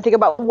 Trying to think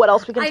about what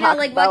else we can talk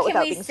about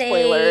without being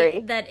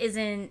spoilery. That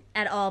isn't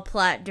at all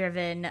plot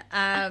driven.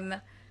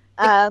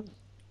 The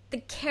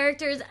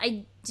characters,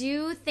 I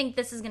do think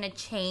this is going to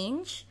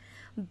change,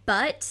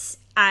 but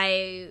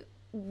I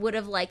would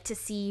have liked to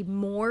see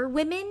more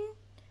women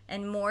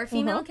and more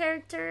female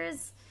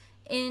characters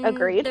in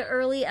the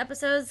early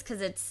episodes,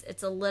 because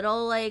it's a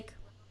little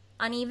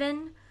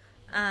uneven.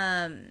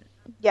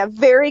 Yeah,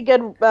 very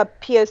good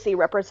POC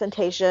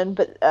representation,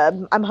 but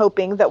I'm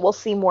hoping that we'll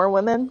see more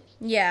women.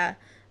 Yeah,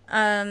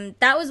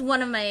 that was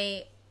one of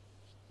my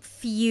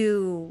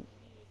few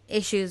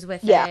issues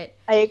with it. Yeah,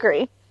 I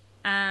agree.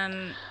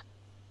 I'm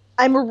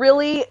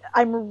really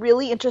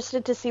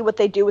interested to see what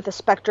they do with the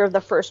specter of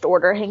the First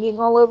Order hanging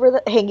over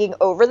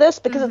this,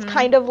 because it's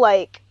kind of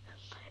like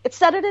it's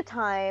set at a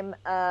time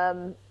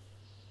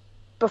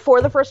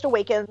before The Force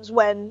Awakens,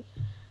 when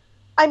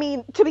I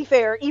mean, to be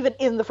fair, even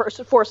in the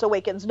first Force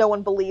Awakens, no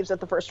one believes that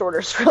the First Order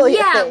is really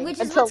a thing. Which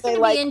is what's going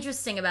to be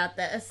interesting about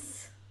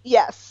this.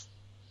 Yes.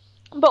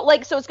 But,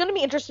 like, so it's going to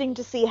be interesting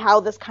to see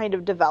how this kind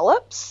of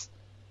develops.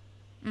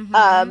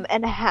 Mm-hmm.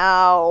 And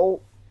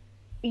how,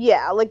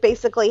 like,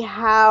 basically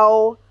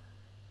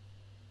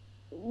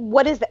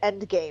what is the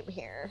end game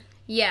here?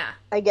 Yeah.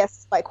 I guess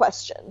is my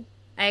question.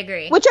 I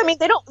agree. Which, I mean,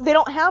 they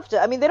don't have to.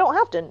 I mean, they don't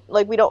have to.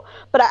 Like, we don't.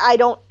 But I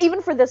don't.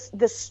 Even for this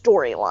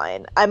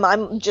storyline,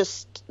 I'm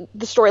just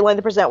the storyline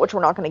they present, which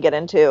we're not going to get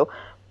into.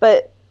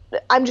 But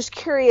I'm just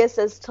curious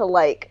as to,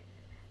 like,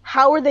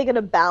 how are they going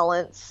to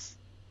balance,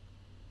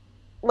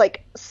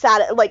 like,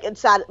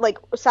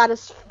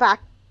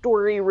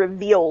 satisfactory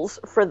reveals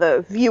for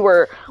the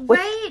viewer,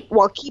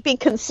 while keeping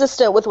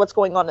consistent with what's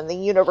going on in the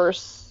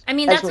universe. I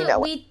mean, that's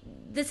what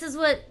this is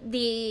what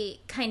the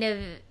kind of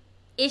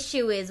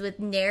issue is with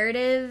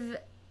narrative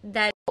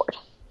that's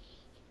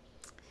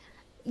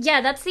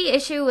the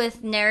issue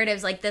with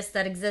narratives like this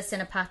that exist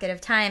in a pocket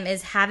of time,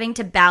 is having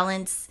to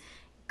balance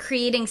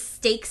creating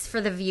stakes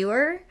for the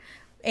viewer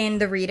and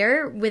the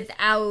reader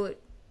without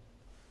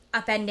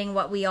upending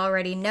what we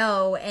already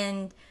know.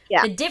 And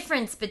the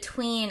difference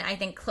between, I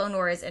think, Clone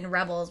Wars and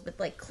Rebels, with,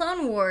 like,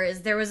 Clone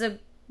Wars, there was a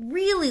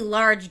really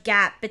large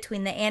gap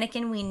between the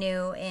Anakin we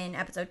knew in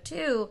episode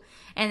 2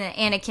 and the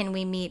Anakin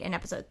we meet in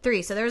episode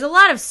 3. So there was a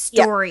lot of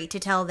story to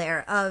tell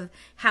there of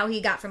how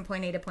he got from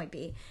point A to point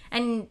B.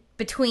 And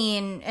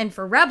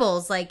for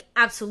Rebels, like,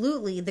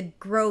 absolutely the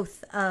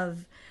growth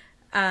of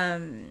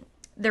the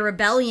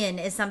rebellion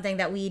is something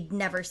that we'd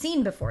never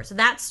seen before. So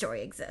that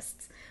story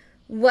exists.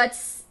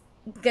 What's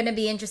going to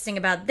be interesting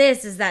about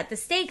this is that the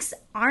stakes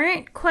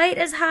aren't quite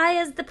as high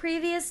as the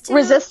previous two.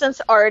 Resistance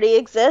already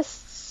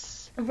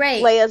exists.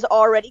 Right. Leia's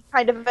already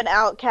kind of an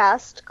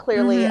outcast,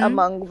 clearly,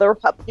 among the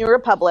New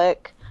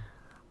Republic.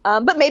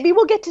 But maybe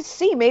we'll get to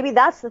see. Maybe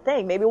that's the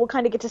thing. Maybe we'll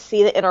kind of get to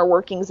see the inner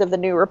workings of the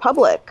New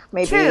Republic.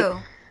 True.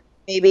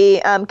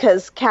 Maybe,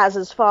 because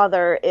Kaz's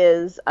father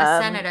is a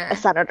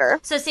senator.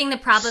 So seeing the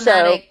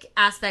problematic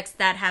aspects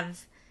that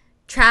have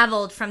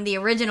traveled from the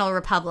original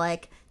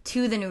Republic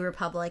to the New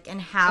Republic,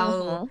 and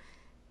how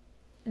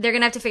they're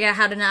going to have to figure out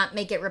how to not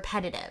make it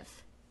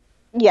repetitive.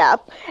 Yeah,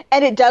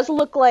 and it does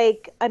look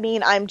like, I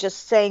mean, I'm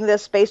just saying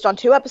this based on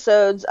 2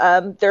 episodes,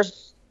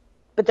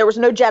 but there was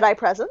no Jedi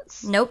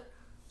presence. Nope.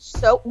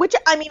 So, which,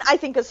 I mean, I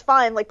think is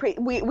fine. Like,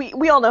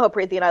 we all know how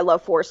Preeti and I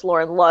love Force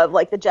lore and love,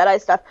 like, the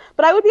Jedi stuff,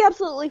 but I would be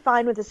absolutely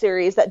fine with a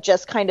series that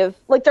just kind of,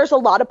 like, there's a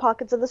lot of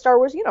pockets of the Star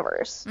Wars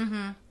universe.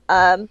 And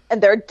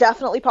there are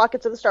definitely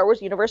pockets of the Star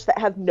Wars universe that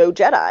have no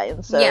Jedi,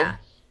 and so... Yeah.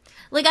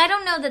 Like, I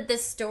don't know that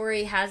this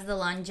story has the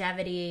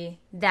longevity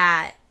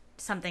that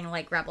something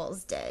like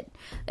Rebels did.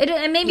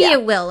 Maybe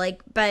it will, like,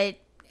 but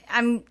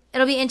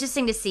it'll be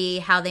interesting to see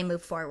how they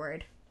move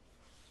forward.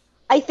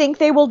 I think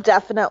they will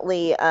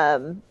definitely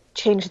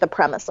change the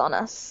premise on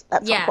us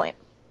at some point.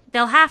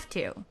 They'll have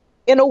to.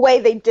 In a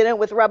way they didn't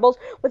with Rebels.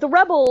 With the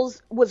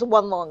Rebels was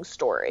one long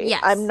story.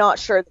 Yes. I'm not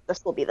sure that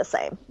this will be the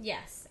same.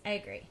 Yes, I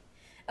agree.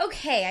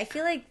 Okay, I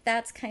feel like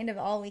that's kind of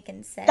all we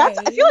can say. I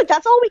feel like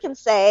that's all we can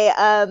say.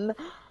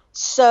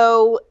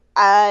 So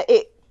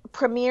it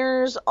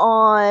premieres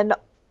on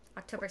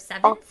October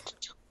 7th?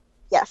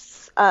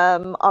 Yes.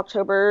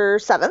 October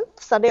 7th,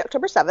 Sunday,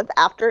 October 7th,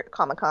 after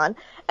Comic-Con.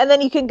 And then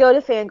you can go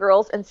to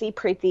Fangirls and see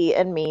Preeti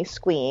and me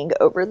squeeing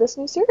over this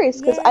new series,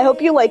 because I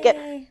hope you like it.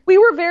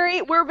 We're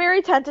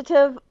very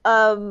tentative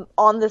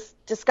on this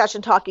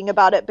discussion talking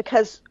about it,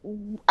 because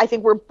I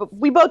think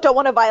we both don't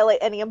want to violate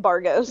any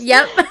embargoes.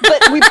 Yep.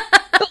 but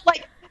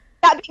like,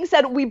 that being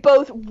said, we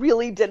both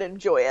really did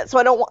enjoy it. So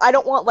I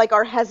don't want, like,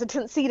 our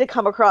hesitancy to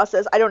come across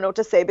as I don't know what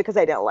to say because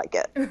I didn't like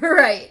it.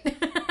 Right.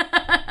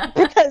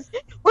 Because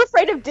we're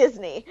afraid of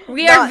Disney.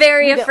 We are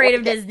very afraid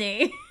of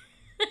Disney.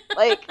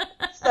 Like,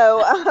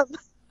 so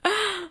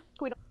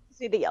we don't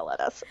need to yell at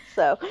us.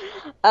 So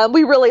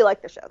we really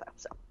like the show, though.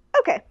 So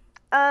okay.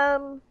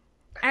 All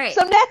right.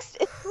 So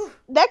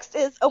next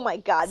is oh my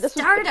god, this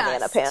Stardust. Was the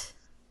banana pants.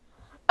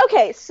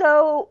 Okay,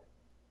 so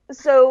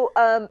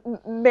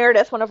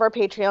Meredith, one of our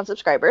Patreon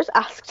subscribers,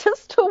 asked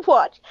us to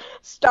watch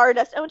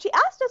Stardust, and when she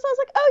asked us, I was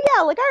like, oh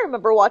yeah, like, I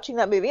remember watching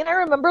that movie, and I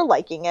remember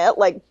liking it,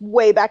 like,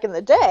 way back in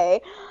the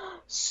day.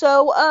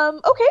 So,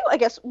 okay, I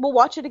guess we'll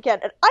watch it again.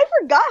 And I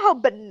forgot how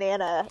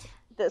banana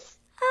this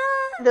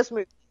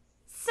movie.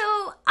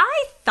 So,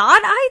 I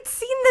thought I'd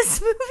seen this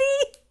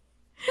movie.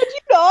 Did you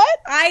not?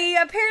 I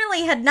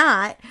apparently had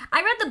not.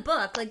 I read the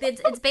book. Like,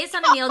 it's based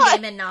on a Neil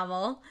Gaiman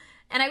novel.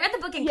 And I read the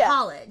book in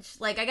college.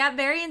 Like, I got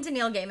very into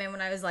Neil Gaiman when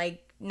I was,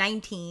 like,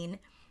 19.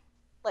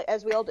 Like,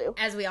 as we all do.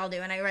 As we all do.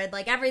 And I read,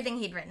 like, everything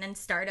he'd written. And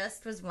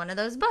Stardust was one of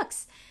those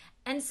books.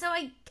 And so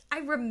I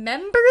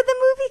remember the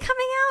movie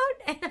coming out.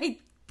 And I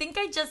think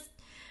I just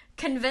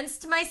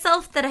convinced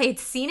myself that I had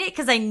seen it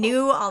because I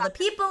knew all the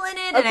people in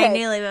it. And I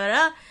knew, like, blah,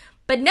 blah, blah.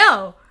 But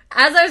no.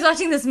 As I was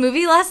watching this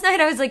movie last night,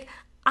 I was like,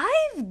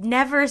 I've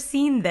never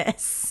seen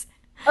this.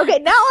 Okay,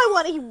 now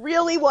I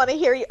really want to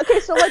hear you.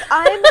 Okay, so, like,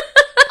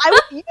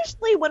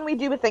 Usually when we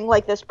do a thing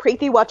like this,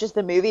 Preeti watches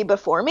the movie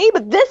before me,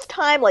 but this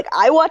time, like,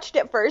 I watched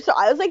it first, so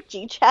I was like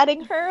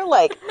G-chatting her,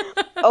 like,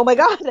 oh my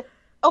god,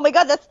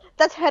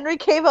 that's Henry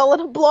Cavill in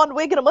a blonde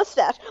wig and a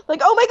mustache.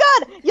 Like, oh my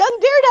god, young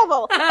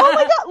Daredevil.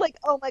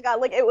 Oh my god,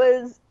 like it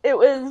was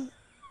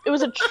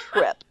a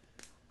trip.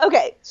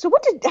 Okay, so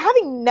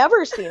having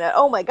never seen it,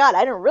 oh my god,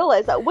 I didn't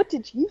realize that. What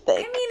did you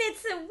think? I mean,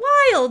 it's a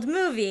wild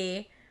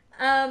movie.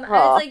 I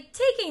was like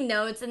taking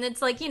notes, and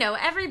it's like, you know,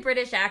 every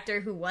British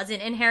actor who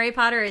wasn't in Harry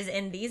Potter is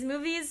in these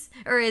movies,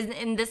 or is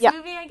in this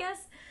movie, I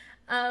guess.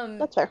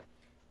 That's fair.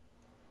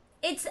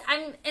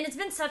 And it's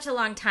been such a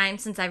long time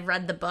since I've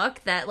read the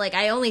book that, like,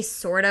 I only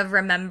sort of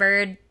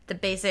remembered the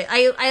basic.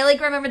 I like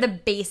remember the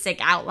basic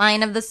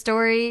outline of the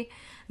story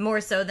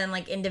more so than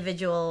like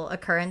individual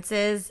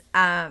occurrences.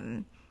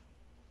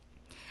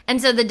 And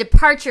so the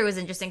departure was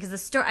interesting because the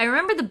story. I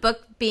remember the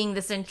book being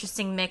this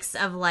interesting mix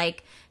of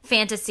like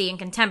fantasy and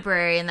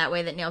contemporary in that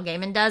way that Neil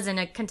Gaiman does, in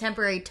a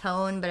contemporary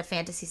tone but a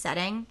fantasy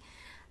setting.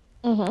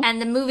 Mm-hmm.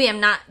 And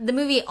the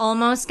movie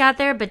almost got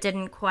there but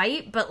didn't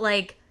quite. But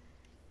like,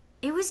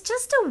 it was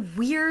just a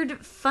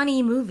weird,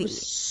 funny movie.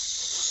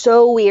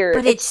 So weird.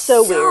 But it's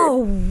so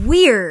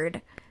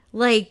weird.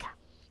 Like,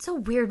 it's a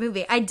weird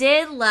movie. I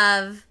did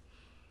love.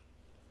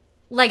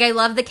 Like, I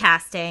love the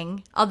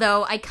casting,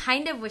 although I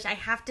kind of wish, I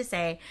have to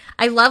say,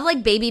 I love,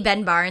 like, baby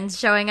Ben Barnes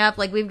showing up.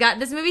 Like,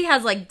 this movie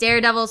has, like,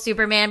 Daredevil,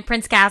 Superman,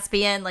 Prince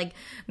Caspian, like,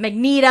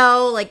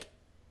 Magneto, like,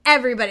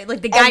 everybody.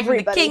 Like, the guy from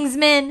the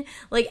Kingsman.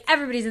 Like,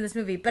 everybody's in this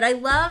movie. But I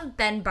love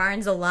Ben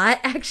Barnes a lot,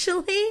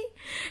 actually.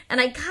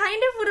 And I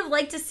kind of would have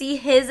liked to see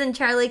his and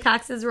Charlie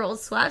Cox's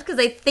roles swapped, because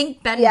I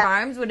think Ben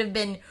Barnes would have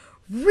been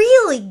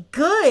really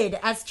good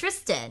as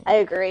Tristan. I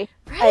agree.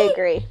 Right? I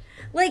agree.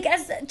 Like,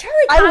 as Charlie Cox,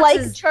 I like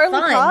is Charlie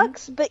fun.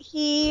 Cox, but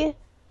he's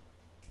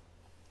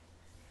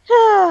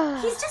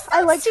just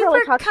not like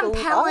super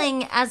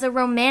compelling as a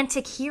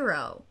romantic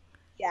hero.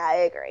 Yeah, I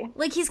agree.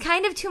 Like, he's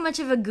kind of too much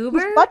of a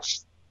goober.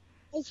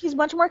 He's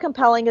much more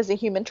compelling as a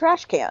human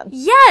trash can.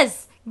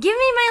 Yes! Give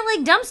me my,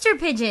 like, dumpster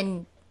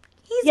pigeon.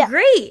 He's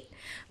great.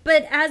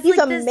 But as, he's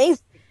like,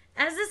 amazing.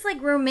 As this,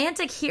 like,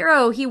 romantic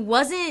hero, he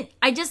wasn't...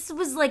 I just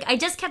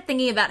kept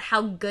thinking about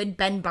how good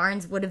Ben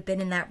Barnes would have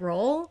been in that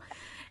role.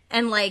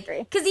 And, like,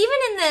 because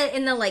even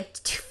in the like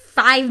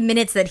 5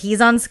 minutes that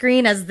he's on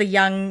screen as the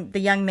young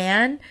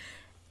man,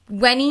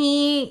 when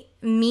he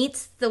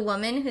meets the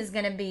woman who's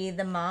going to be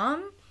the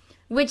mom,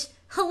 which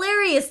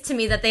hilarious to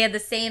me that they had the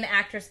same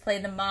actress play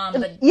the mom,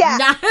 but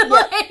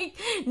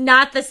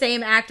not the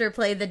same actor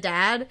play the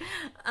dad.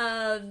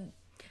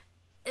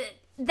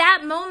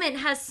 That moment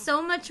has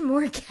so much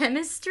more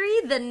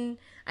chemistry than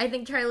I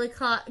think Charlie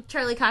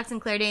Cox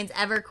and Claire Danes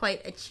ever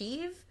quite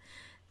achieve.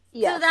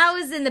 Yes. So that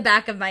was in the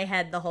back of my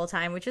head the whole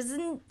time, which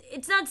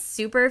it's not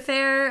super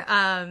fair.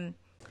 So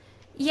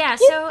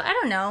I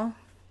don't know.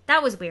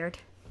 That was weird.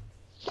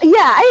 Yeah,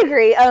 I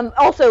agree.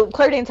 Also,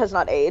 Claire Danes has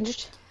not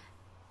aged.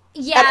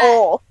 Yeah. At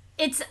all.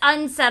 It's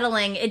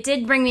unsettling. It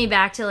did bring me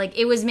back to, like,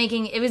 it was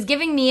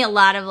giving me a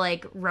lot of,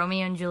 like,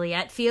 Romeo and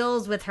Juliet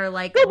feels with her,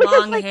 like,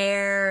 long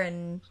hair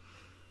and...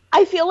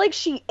 I feel like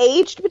she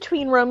aged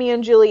between Romeo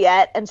and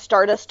Juliet and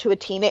Stardust from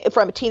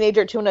a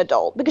teenager to an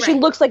adult, because she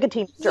looks like a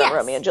teenager in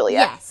Romeo and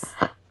Juliet. Yes.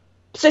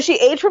 So she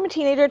aged from a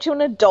teenager to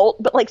an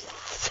adult, but like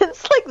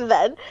since like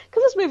then,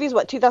 because this movie's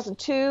what,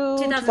 2002,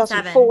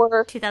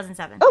 2004,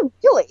 2007. Oh,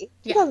 really?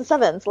 Yeah.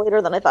 2007 is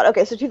later than I thought.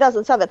 Okay, so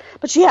 2007,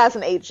 but she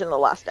hasn't aged in the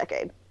last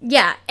decade.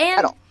 Yeah, and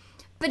at all.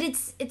 But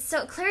it's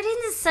so Claire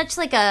Danes is such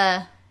like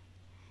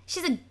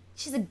she's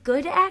a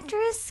good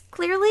actress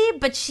clearly,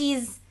 but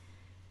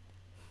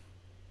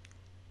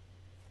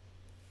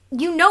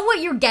you know what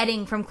you're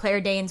getting from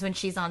Claire Danes when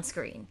she's on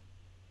screen.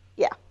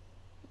 Yeah.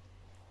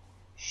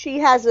 She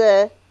is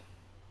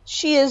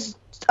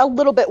a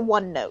little bit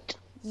one note.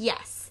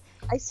 Yes.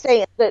 I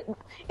say that,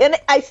 and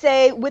I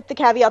say with the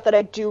caveat that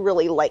I do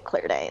really like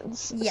Claire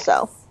Danes. Yes.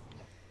 So.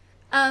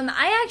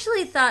 I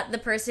actually thought the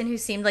person who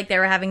seemed like they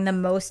were having the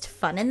most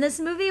fun in this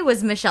movie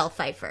was Michelle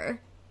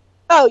Pfeiffer.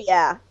 Oh,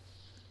 yeah.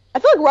 I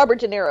feel like Robert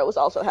De Niro was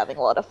also having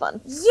a lot of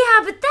fun. Yeah,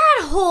 but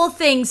that whole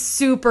thing's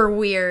super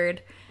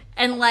weird.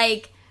 And,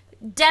 like...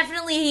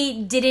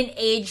 definitely didn't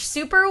age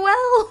super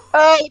well.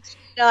 Oh, it did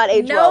not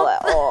age well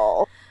at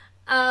all.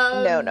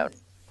 No.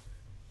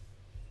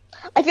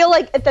 I feel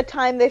like at the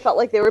time they felt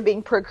like they were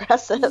being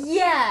progressive.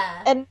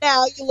 Yeah. And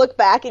now you look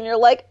back and you're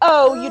like,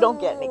 you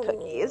don't get any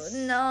cookies.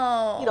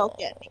 No. You don't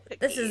get any cookies.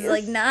 This is,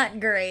 like,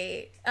 not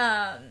great.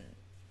 But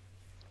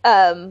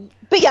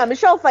yeah,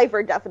 Michelle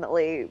Pfeiffer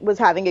definitely was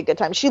having a good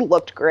time. She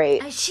looked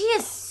great. She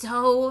is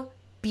so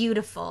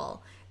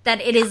beautiful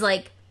that it is,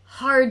 like,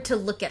 hard to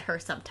look at her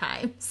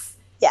sometimes.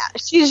 Yeah,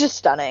 she's just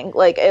stunning.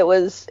 Like, it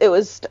was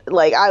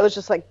like, I was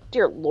just like,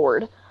 dear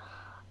Lord.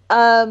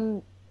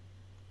 I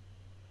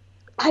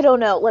don't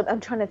know. I'm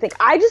trying to think.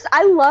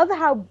 I love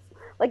how,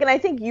 like, and I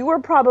think you were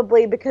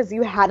probably, because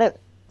you hadn't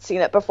seen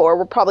it before,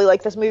 were probably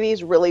like, this movie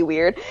is really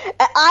weird.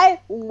 And I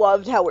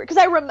loved how weird,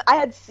 because I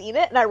had seen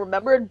it, and I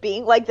remembered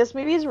being like, this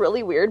movie is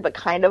really weird, but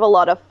kind of a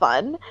lot of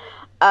fun.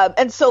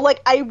 And so,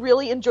 like, I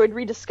really enjoyed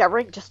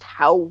rediscovering just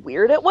how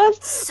weird it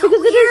was. So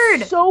because weird.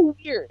 It is so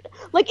weird.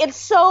 Like, it's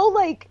so,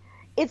 like,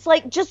 it's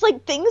like, just,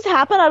 like, things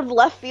happen out of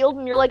left field,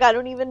 and you're like, I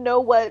don't even know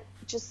what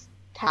just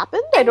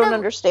happened. I don't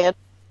understand.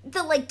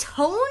 The, like,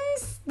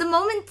 tones, the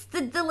moments,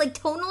 the like,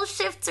 tonal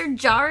shifts are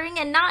jarring,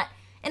 and not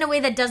in a way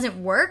that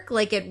doesn't work.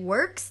 Like, it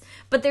works,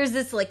 but there's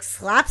this, like,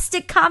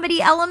 slapstick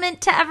comedy element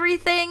to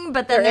everything,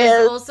 but then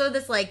there's also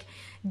this, like,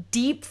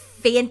 deep,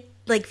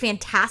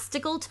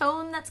 fantastical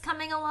tone that's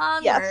coming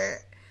along.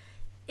 Yes.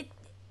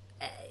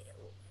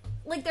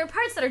 Like, there are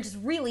parts that are just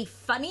really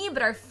funny,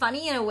 but are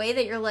funny in a way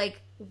that you're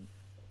like,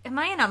 am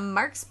I in a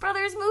Marx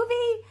Brothers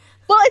movie?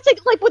 Well,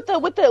 it's like with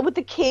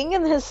the king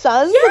and his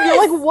sons, yes! and you're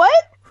like, what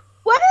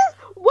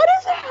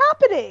is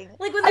happening?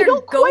 Like when they're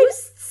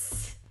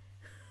ghosts.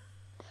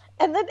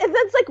 And then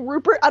it's like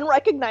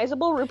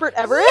unrecognizable Rupert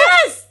Everett.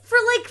 Yes, for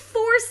like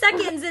 4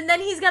 seconds, and then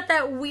he's got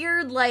that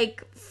weird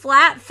like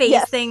flat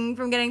face thing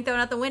from getting thrown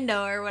out the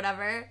window or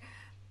whatever.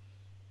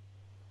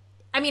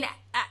 I mean,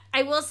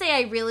 I will say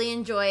I really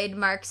enjoyed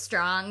Mark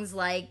Strong's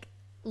like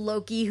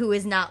Loki who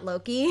is not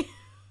Loki.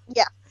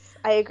 Yes,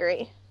 I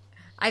agree.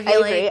 I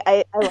agree.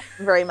 I love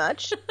him very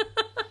much.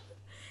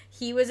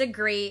 He was a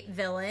great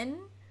villain.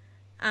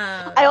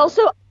 I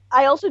also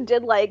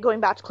did like,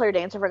 going back to Claire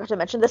Danes, I forgot to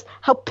mention this,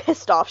 how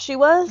pissed off she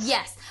was.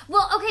 Yes.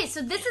 Well, okay,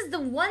 so this is the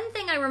one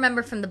thing I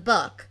remember from the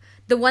book.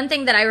 The one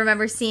thing that I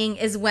remember seeing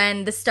is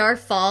when the star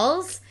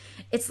falls,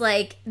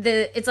 I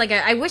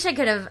wish I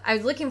could have, I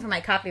was looking for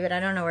my copy, but I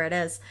don't know where it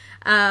is.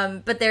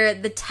 But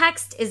the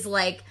text is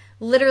like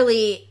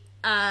literally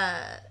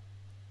like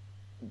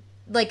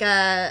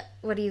a,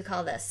 what do you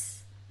call this?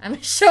 I'm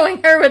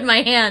showing her with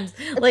my hands.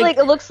 It's like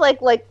it looks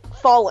like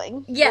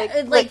falling.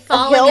 Yeah, like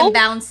falling and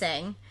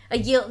bouncing.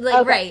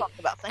 Right,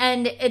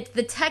 and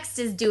the text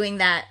is doing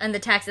that, and the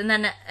text, and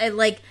then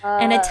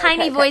and a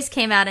tiny voice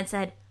came out and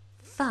said,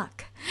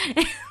 "Fuck."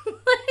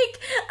 Like,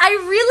 I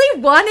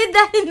really wanted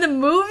that in the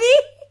movie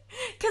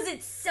because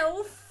it's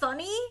so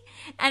funny,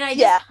 and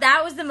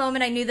that was the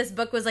moment I knew this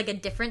book was like a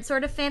different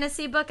sort of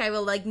fantasy book. I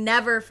will like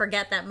never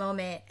forget that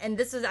moment, and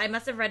I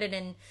must have read it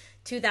in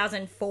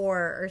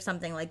 2004 or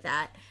something like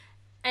that.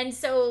 And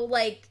so,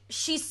 like,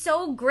 she's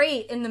so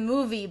great in the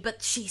movie,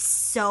 but she's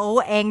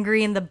so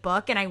angry in the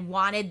book, and I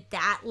wanted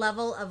that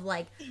level of,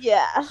 like,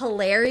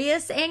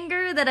 hilarious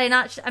anger that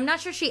I'm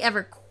not sure she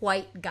ever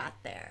quite got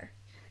there.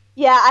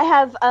 Yeah, I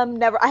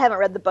haven't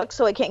read the book,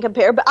 so I can't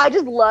compare, but I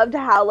just loved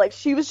how, like,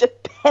 she was just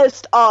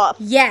pissed off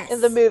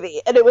in the movie,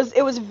 and it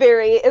was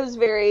very,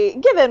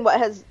 given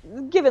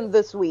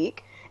this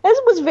week,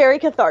 it was very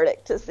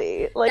cathartic to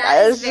see. Like,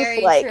 that is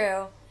very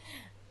true.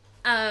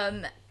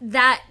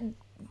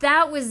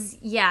 That was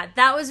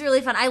really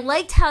fun. I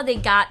liked how they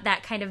got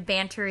that kind of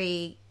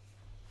bantery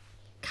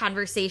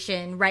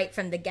conversation right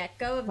from the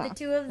get-go of the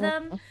two of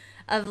them.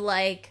 Of,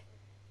 like,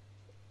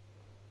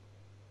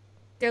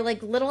 they're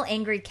like little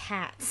angry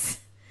cats.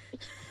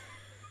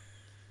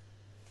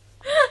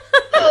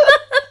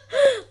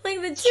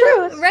 Like the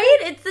two, right?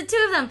 It's the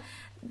two of them.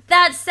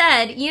 That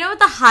said, you know what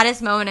the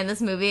hottest moment in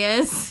this movie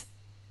is?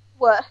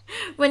 What?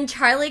 When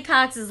Charlie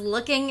Cox is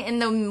looking in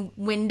the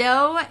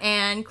window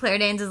and Claire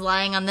Danes is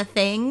lying on the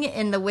thing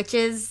in the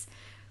witch's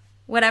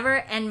whatever,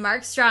 and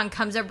Mark Strong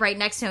comes up right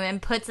next to him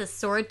and puts a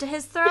sword to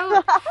his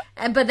throat.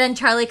 But then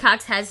Charlie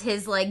Cox has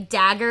his like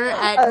dagger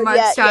at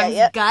Mark Strong's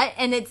gut,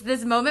 and it's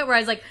this moment where I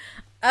was like,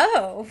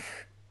 oh,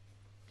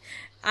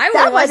 I would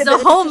have watched the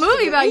whole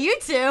movie about you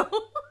two.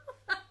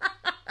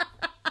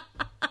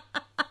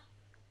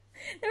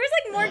 There was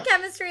like more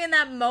chemistry in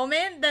that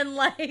moment than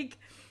like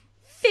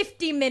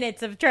 50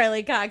 minutes of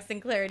Charlie Cox and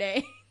Claire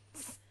Danes.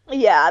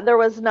 Yeah, there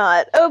was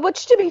not.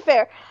 Which, to be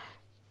fair,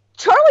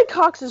 Charlie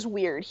Cox is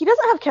weird. He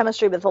doesn't have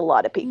chemistry with a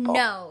lot of people.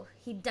 No,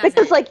 he doesn't.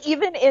 Because, like,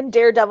 even in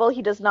Daredevil,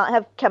 he does not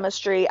have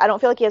chemistry. I don't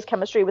feel like he has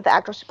chemistry with the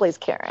actress who plays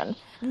Karen.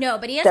 No,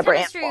 but he has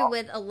chemistry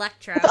with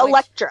Elektra. With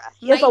Elektra.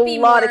 He has a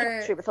lot of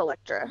chemistry with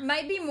Elektra.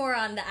 Might be more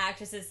on the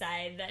actress's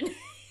side than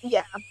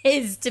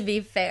is, to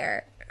be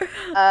fair.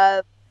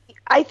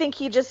 I think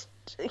he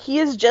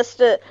is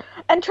just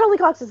and Charlie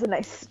Cox is a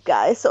nice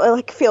guy, so I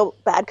like feel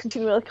bad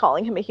continually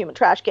calling him a human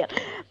trash can,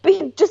 but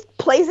he just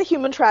plays a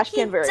human trash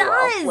can very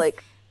well.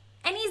 Like,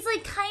 and he's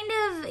like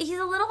he's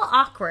a little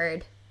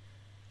awkward.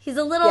 He's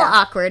a little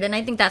awkward, and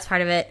I think that's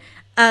part of it.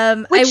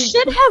 Which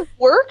should have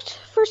worked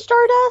for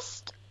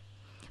Stardust,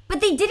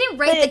 but they didn't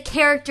write the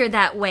character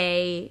that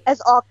way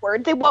as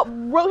awkward. They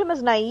wrote him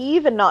as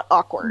naive and not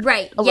awkward,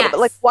 right? A little bit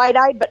like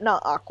wide-eyed, but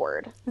not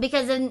awkward.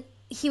 Because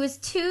he was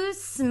too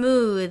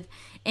smooth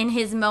in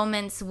his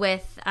moments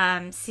with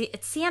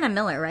it's Sienna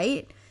Miller,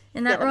 right?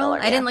 In that role?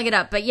 I didn't look it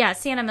up, but yeah,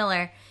 Sienna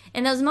Miller.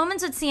 In those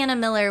moments with Sienna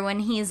Miller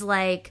when he's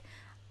like,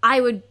 I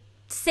would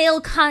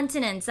sail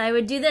continents, I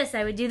would do this,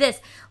 I would do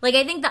this. Like,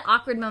 I think the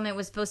awkward moment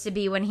was supposed to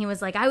be when he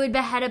was like, I would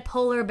behead a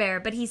polar bear,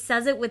 but he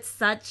says it with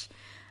such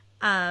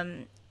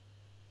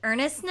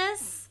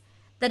earnestness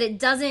that it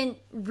doesn't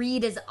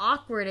read as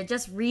awkward, it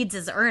just reads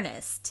as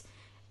earnest.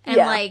 And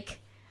like,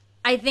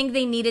 I think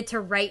they needed to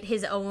write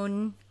his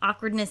own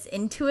awkwardness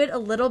into it a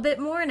little bit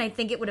more, and I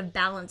think it would have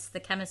balanced the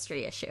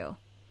chemistry issue.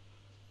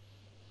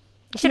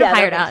 You should have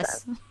hired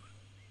us.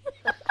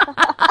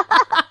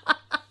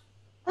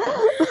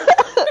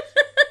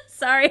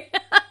 Sorry.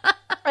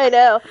 I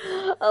know.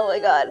 Oh my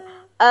god.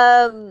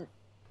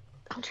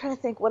 I'm trying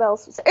to think what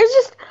else. It's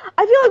just,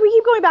 I feel like we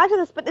keep going back to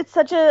this, but it's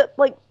such a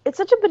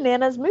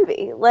bananas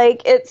movie.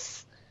 Like,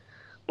 it's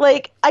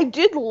like, I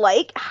did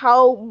like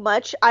how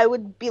much I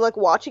would be like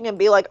watching and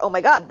be like, oh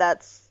my god,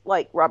 that's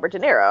like Robert De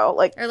Niro,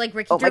 like, Or like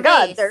Ricky oh Gervais.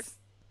 my god,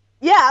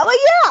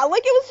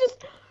 like it was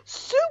just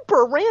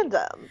super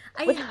random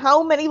with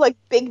how many like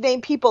big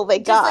name people they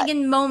got. Just like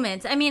in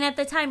moments. I mean, at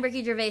the time,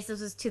 Ricky Gervais, this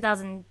was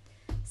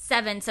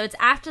 2007, so it's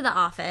after The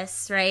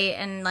Office, right?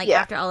 And like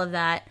after all of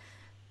that.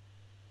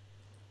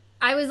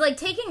 I was like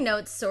taking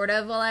notes sort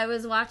of while I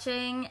was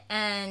watching,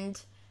 and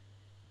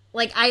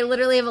like I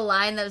literally have a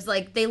line that was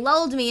like, they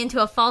lulled me into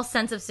a false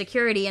sense of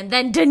security, and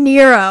then De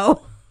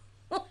Niro.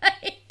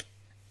 Like,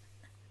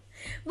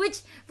 which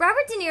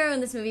Robert De Niro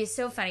in this movie is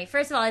so funny.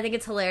 First of all, I think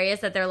it's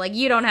hilarious that they're like,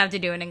 you don't have to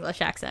do an English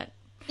accent.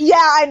 Yeah,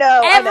 I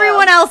know.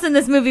 Everyone else in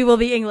this movie will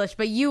be English,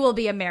 but you will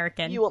be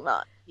American. You will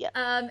not. Yeah.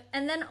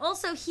 And then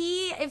also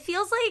it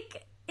feels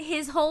like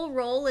his whole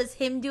role is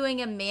him doing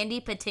a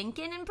Mandy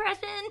Patinkin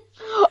impression.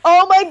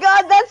 Oh my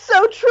god, that's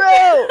so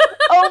true!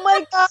 Oh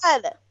my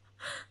god!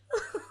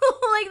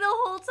 Like the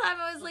whole time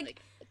I was like,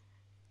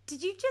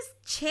 did you just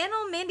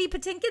channel Mandy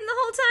Patinkin the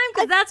whole time?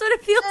 Because that's what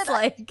it feels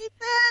like.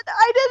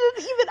 I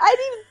didn't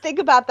even think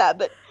about that,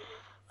 but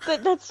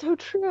that's so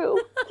true.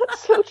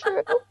 That's so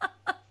true.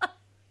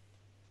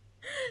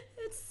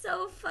 It's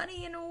so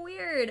funny and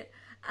weird.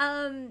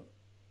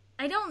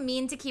 I don't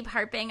mean to keep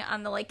harping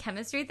on the like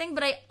chemistry thing,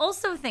 but I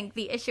also think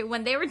the issue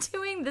when they were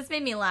doing this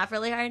made me laugh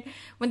really hard.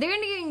 When they were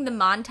doing the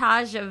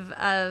montage of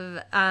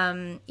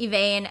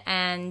Yvain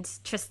and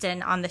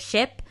Tristan on the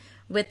ship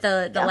with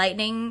the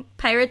lightning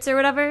pirates or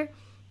whatever,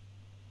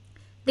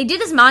 they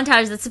did this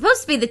montage that's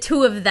supposed to be the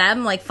two of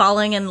them like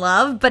falling in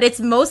love, but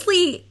it's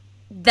mostly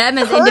them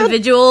as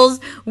individuals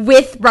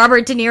with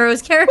Robert De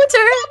Niro's character.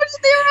 Robert De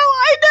Niro,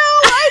 I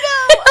know.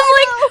 I'm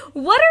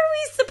like, what are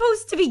we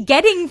supposed to be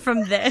getting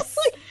from this?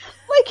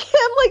 Like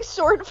him, like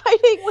sword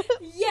fighting with.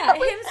 Yeah, him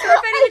sword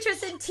fighting with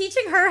Tristan,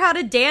 teaching her how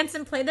to dance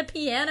and play the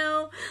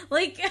piano.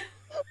 Like,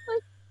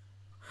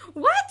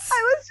 what?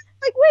 I was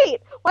like,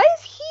 wait, why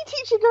is he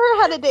teaching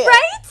her how to dance?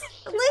 Right?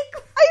 Like,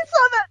 I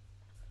saw that.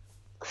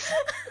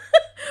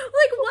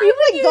 Like, why We've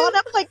would like you? gone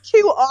up like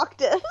 2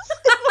 octaves.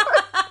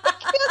 I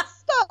can't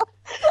stop.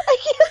 I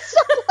can't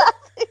stop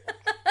laughing.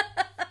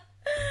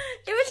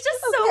 It was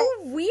just so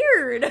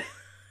weird.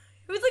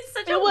 It was like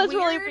such a really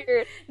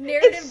weird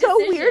narrative It's so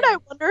decision. weird. I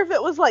wonder if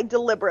it was like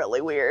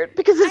deliberately weird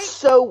because it's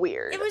so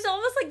weird. It was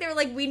almost like they were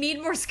like, we need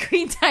more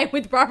screen time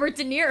with Robert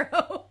De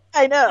Niro.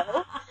 I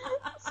know.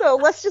 So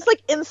let's just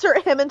like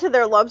insert him into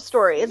their love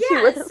story and see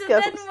where this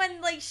goes. Then when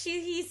like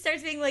he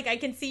starts being like, I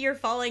can see you're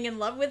falling in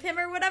love with him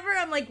or whatever,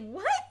 I'm like,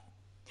 what?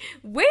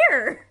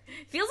 Where?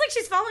 Feels like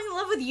she's falling in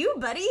love with you,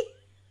 buddy.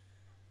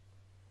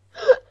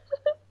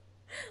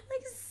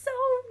 Like, so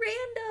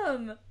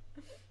random.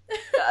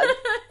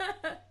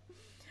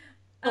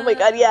 Oh my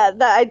god, yeah,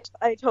 that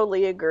I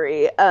totally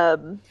agree.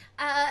 Can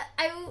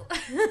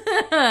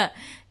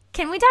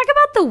we talk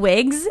about the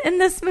wigs in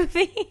this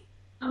movie?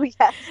 Oh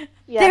yes,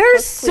 They're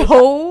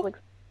so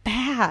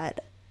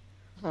bad.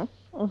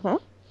 Mm-hmm.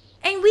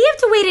 And we have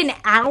to wait an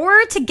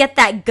hour to get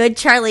that good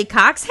Charlie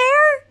Cox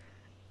hair?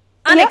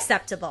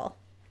 Unacceptable.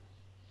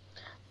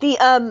 The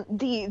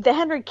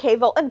Henry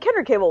Cavill, and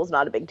Henry Cavill was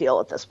not a big deal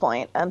at this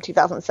point.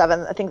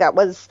 2007, I think that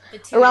was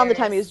around the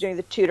time he was doing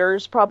The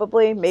Tudors,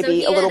 probably,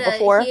 maybe a little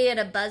before. He had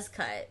a buzz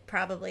cut,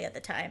 probably at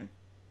the time.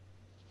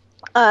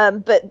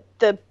 But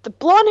the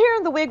blonde hair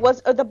and the wig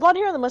the blonde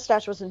hair and the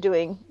mustache wasn't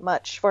doing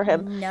much for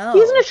him. No,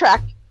 he's an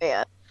attractive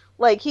man,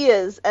 like he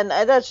is, and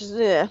that's just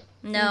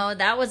no,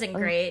 that wasn't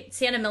great.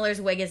 Sienna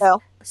Miller's wig is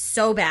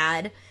so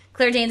bad.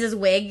 Claire Danes'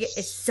 wig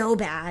is so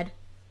bad.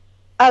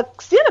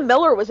 Sienna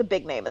Miller was a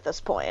big name at this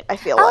point, I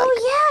feel like.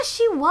 Oh, yeah,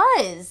 she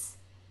was.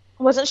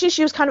 Wasn't she?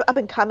 She was kind of up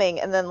and coming,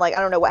 and then, like,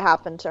 I don't know what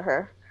happened to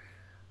her.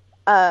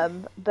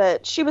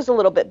 But she was a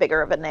little bit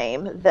bigger of a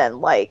name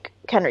than, like,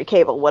 Henry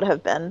Cavill would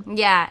have been.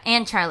 Yeah,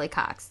 and Charlie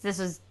Cox. This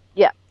was...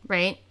 Yeah.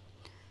 Right?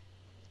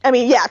 I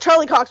mean, yeah,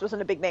 Charlie Cox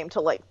wasn't a big name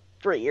till, like,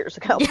 3 years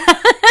ago.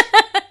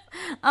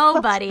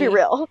 Oh, buddy. Let's be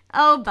real.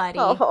 Oh, buddy.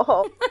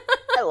 Oh,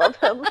 I love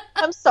him.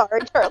 I'm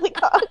sorry, Charlie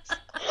Cox.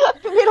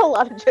 I've made a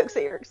lot of jokes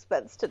at your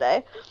expense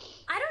today.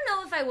 I don't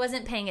know if I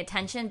wasn't paying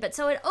attention, but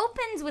so it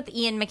opens with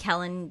Ian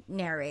McKellen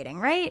narrating,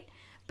 right?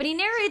 But he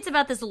narrates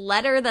about this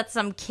letter that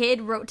some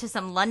kid wrote to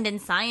some London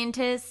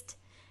scientist.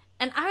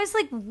 And I was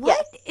like,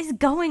 what is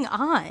going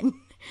on?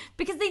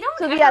 Because they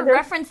don't ever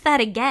reference that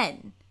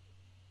again.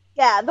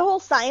 Yeah, the whole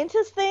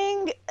scientist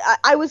thing,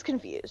 I was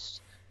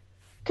confused.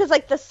 Because,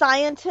 like, the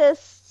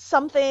scientist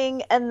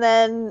something, and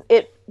then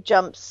it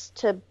jumps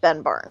to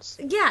Ben Barnes.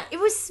 Yeah, it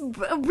was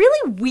a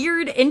really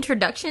weird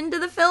introduction to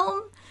the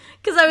film.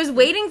 Because I was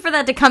waiting for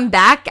that to come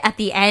back at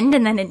the end,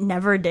 and then it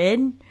never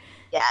did.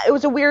 Yeah, it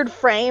was a weird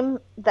frame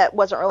that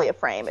wasn't really a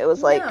frame. It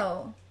was like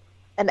No.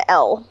 an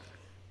L,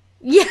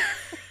 Yeah.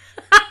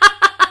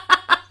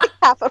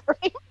 half a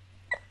frame.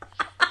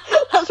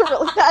 That was a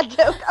really bad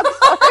joke. I'm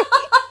sorry.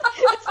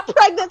 It's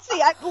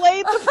pregnancy. I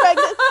blame the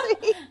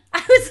pregnancy.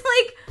 I was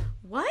like,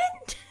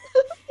 what?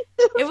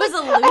 It was a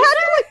loser?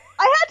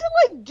 I had to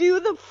like do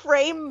the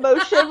frame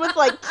motion with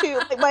like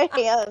my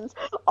hands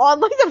on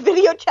like the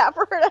video chat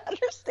for her to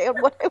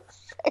understand what I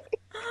was saying.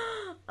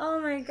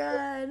 Oh my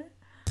god.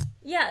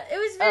 Yeah, it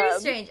was very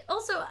strange.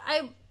 Also,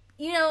 I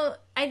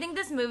think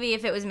this movie,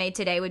 if it was made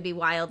today, would be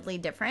wildly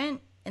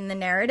different in the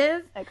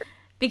narrative. I agree.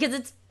 Because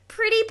it's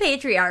pretty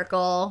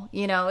patriarchal,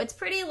 it's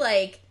pretty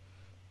like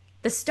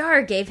the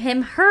star gave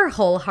him her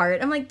whole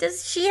heart. I'm like,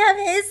 does she have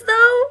his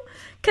though?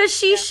 Because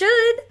she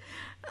should.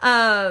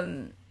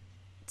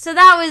 So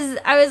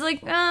I was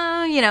like,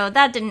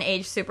 that didn't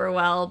age super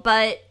well,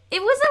 but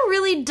it was a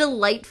really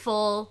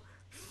delightful,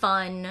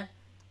 fun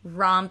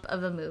romp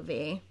of a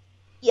movie.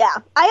 Yeah,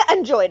 I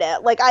enjoyed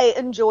it.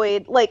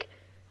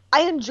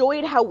 I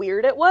enjoyed how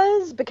weird it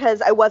was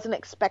because I wasn't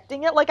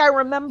expecting it. Like, I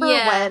remember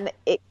when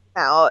it came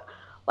out,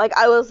 like,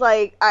 I was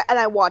like,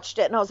 I watched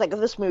it and I was like,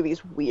 this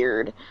movie's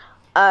weird.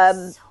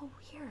 So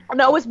weird.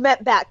 And I was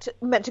meant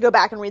to go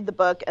back and read the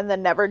book and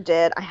then never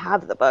did. I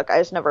have the book, I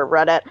just never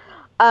read it.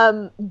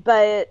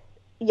 But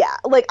yeah,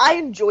 like, I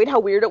enjoyed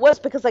how weird it was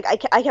because, like,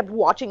 I kept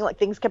watching, like,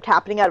 things kept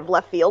happening out of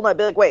left field and I'd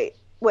be like,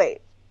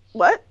 wait,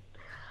 what?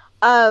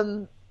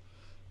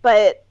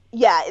 But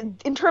yeah,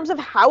 in terms of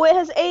how it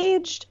has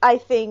aged, I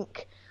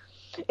think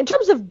in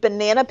terms of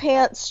Banana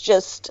Pants,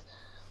 just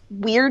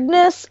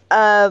weirdness,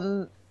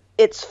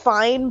 it's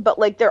fine, but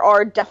like there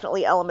are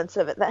definitely elements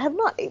of it that have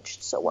not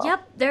aged so well.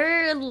 Yep,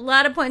 there are a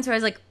lot of points where I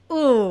was like,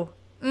 ooh,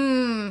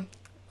 don't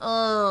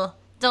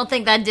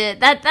think that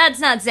did that's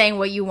not saying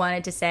what you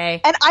wanted to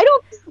say. And I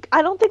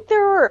don't think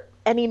there are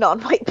any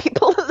non-white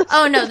people in this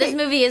Oh movie. no, this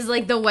movie is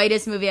like the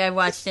whitest movie I've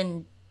watched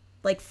in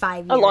like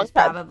 5 years, a long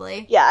time.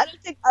 probably. Yeah, I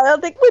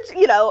don't think, which,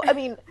 I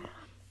mean,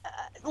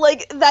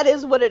 like, that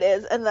is what it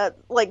is, and that,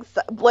 like,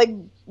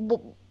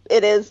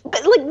 it is.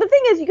 But, like, the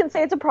thing is, you can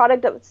say it's a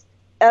product of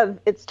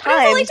its time. It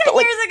was only 10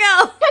 years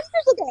ago. 10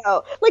 years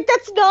ago.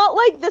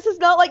 Like, this is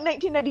not like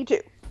 1992.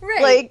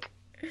 Right. Like,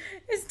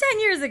 it's 10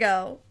 years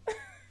ago.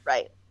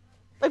 right.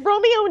 Like,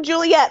 Romeo and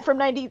Juliet from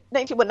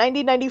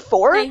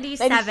 1994?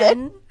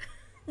 97.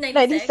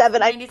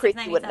 97, I 96,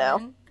 Preeti would know.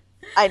 97.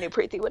 I knew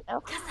Preeti would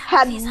know.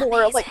 Had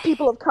more, like,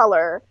 people of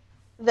color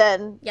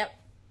than Yep.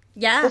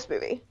 Yeah. this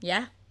movie.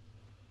 Yeah.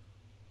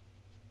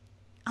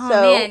 Oh,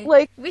 So, man.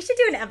 like, we should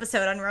do an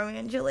episode on Romeo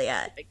and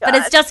Juliet. my But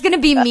it's God. just going to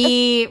be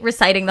me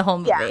reciting the whole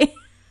movie. Yeah.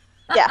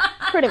 Yeah,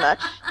 pretty much.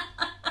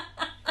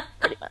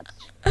 Pretty much.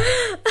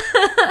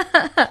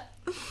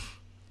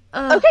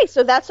 Okay,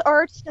 so that's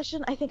our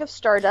discussion, I think, of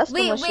Stardust,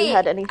 unless you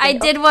had anything I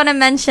else. did want to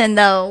mention,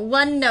 though,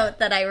 one note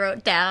that I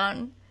wrote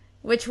down,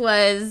 which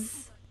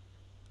was,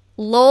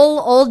 lol,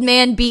 old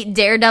man beat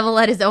Daredevil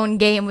at his own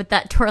game with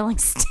that twirling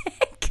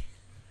stick.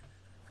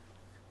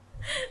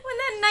 When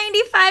that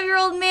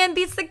 95-year-old man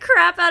beats the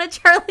crap out of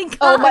Charlie Cox.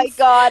 Oh my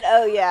god,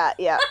 oh yeah,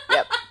 yep.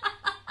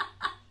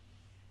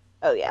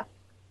 Oh yeah.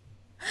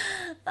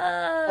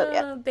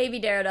 yeah. Baby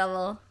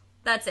Daredevil.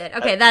 That's it.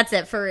 Okay, that's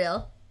it, for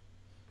real.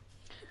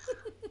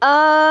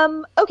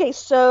 Okay,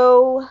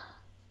 so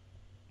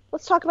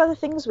let's talk about the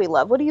things we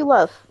love. What do you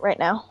love right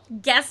now?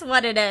 Guess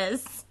what it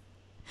is.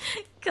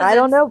 I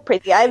don't know,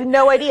 Preeti. I have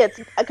no idea. It's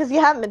because you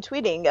haven't been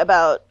tweeting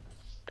about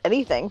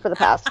anything for the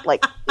past,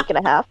 like, week and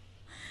a half.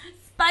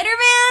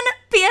 Spider-Man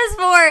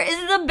PS4 is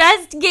the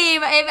best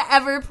game I've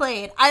ever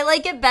played. I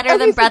like it better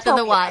than Okay, so Breath tell of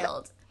the me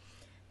Wild.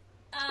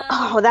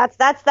 Oh, that's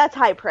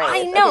high praise.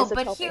 I know, Okay, so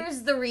but tell me.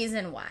 here's the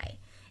reason why.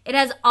 It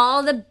has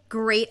all the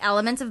great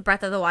elements of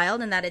Breath of the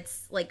Wild in that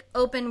it's like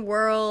open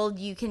world.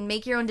 You can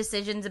make your own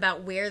decisions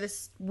about where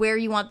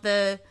you want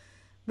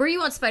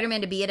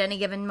Spider-Man to be at any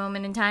given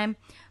moment in time.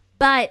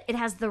 But it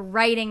has the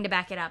writing to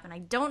back it up, and I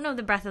don't know if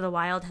the Breath of the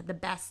Wild had the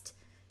best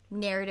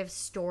narrative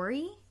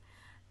story.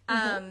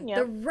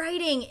 The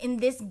writing in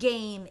this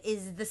game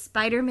is the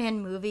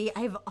Spider-Man movie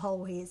I've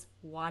always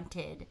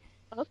wanted.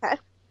 Okay.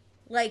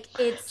 Like,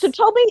 it's... So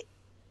tell me.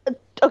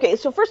 Okay,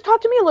 so first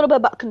talk to me a little bit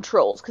about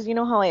controls, because you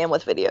know how I am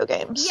with video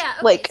games. Yeah,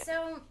 okay, like,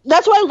 so...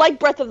 That's why I like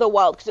Breath of the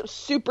Wild, because it was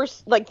super,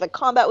 like, the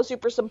combat was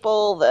super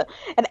simple,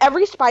 and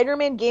every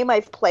Spider-Man game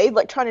I've played,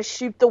 like, trying to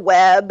shoot the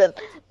web, and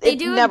They it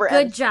do never a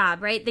good ends.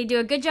 job, right? They do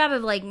a good job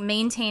of, like,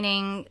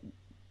 maintaining...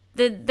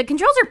 The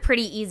controls are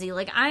pretty easy.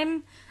 Like,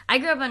 I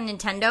grew up on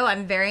Nintendo.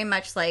 I'm very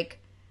much, like...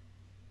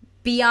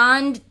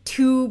 Beyond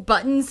 2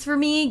 buttons for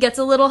me gets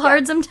a little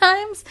hard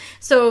sometimes.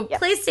 So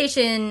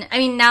PlayStation, I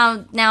mean, now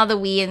the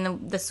Wii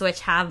and the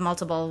Switch have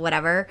multiple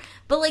whatever,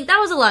 but like that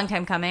was a long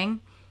time coming.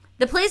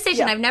 The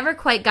PlayStation, I've never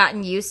quite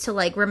gotten used to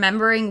like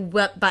remembering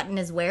what button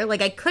is where.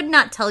 Like I could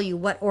not tell you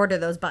what order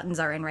those buttons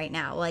are in right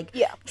now. Like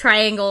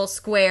triangle,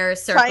 square,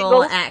 circle,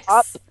 Triangle is X.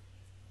 top.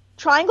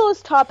 Triangle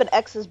is top and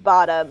X is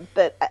bottom,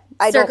 but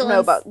I don't Circle know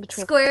and about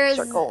between squares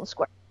circle and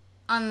square.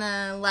 On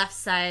the left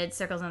side,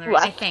 circles on the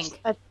right, I think.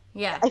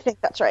 Yeah. I think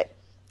that's right.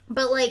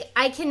 But, like,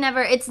 I can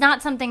never, it's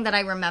not something that I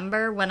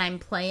remember when I'm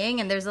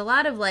playing, and there's a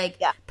lot of, like,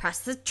 press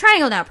the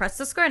triangle now, press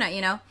the square now, you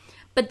know?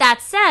 But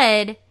that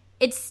said,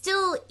 it's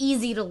still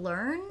easy to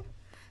learn.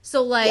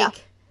 So,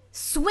 like,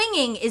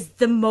 swinging is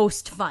the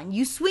most fun.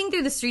 You swing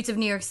through the streets of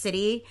New York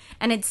City,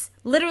 and it's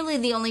literally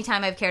the only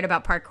time I've cared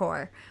about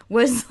parkour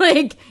was,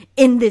 like,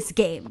 in this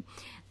game.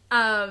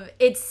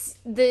 It's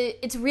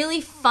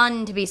really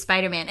fun to be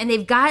Spider-Man, and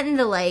they've gotten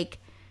the, like,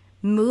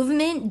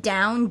 movement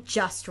down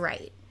just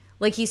right.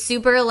 Like, he's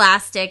super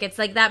elastic. It's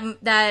like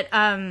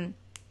it's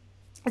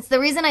the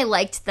reason I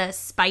liked the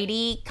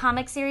Spidey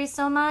comic series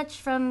so much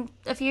from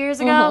a few years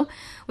ago,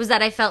 was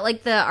that I felt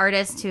like the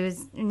artist,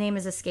 whose name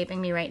is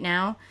escaping me right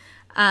now,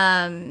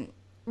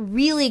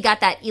 really got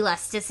that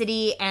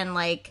elasticity and,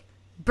 like,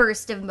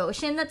 burst of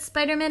motion that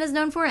Spider-Man is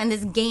known for, and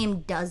this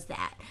game does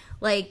that.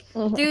 Like,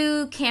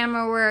 through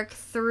camera work,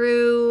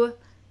 through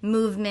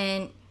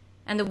movement,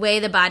 and the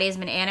way the body has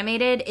been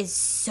animated is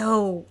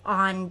so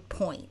on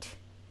point.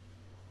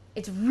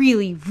 It's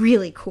really,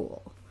 really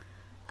cool.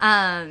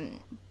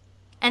 And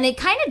it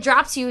kind of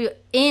drops you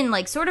in,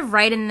 like, sort of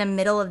right in the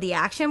middle of the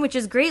action, which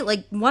is great.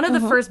 Like, one of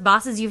the first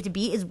bosses you have to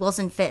beat is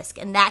Wilson Fisk,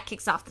 and that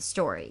kicks off the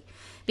story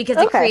because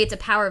it creates a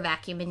power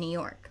vacuum in New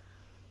York.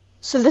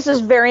 So this is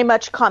very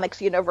much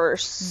comics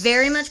universe.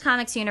 Very much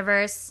comics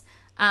universe.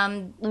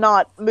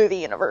 Not movie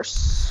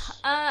universe.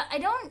 I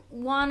don't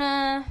want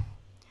to...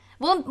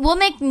 We'll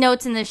make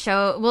notes in the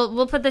show.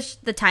 We'll put the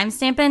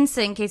timestamp in,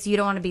 so in case you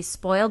don't want to be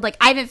spoiled. Like,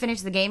 I haven't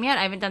finished the game yet.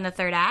 I haven't done the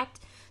third act,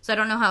 so I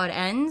don't know how it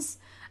ends.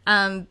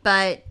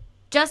 But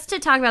just to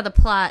talk about the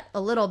plot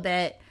a little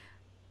bit.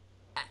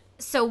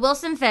 So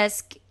Wilson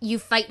Fisk, you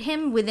fight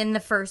him within the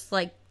first,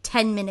 like,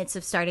 10 minutes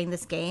of starting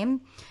this game.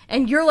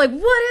 And you're like,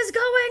 what is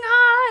going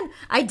on?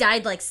 I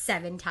died, like,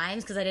 7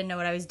 times because I didn't know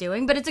what I was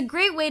doing. But it's a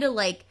great way to,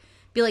 like,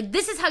 be like,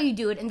 this is how you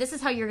do it, and this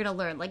is how you're going to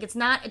learn. Like, it's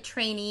not a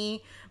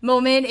trainee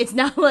moment. It's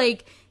not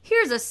like,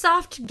 here's a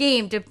soft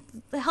game to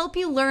help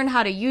you learn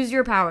how to use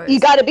your powers. You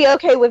got to be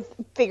okay with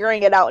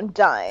figuring it out and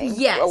dying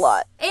a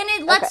lot. And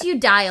it lets you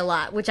die a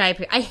lot, which I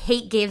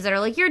hate games that are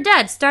like, you're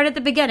dead, start at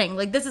the beginning.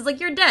 Like, this is like,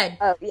 you're dead.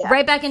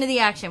 Right back into the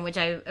action, which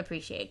I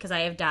appreciate, because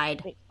I have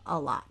died a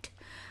lot.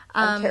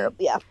 I'm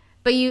terrible,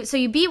 But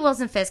you beat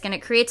Wilson Fisk, and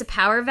it creates a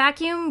power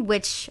vacuum,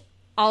 which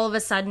all of a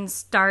sudden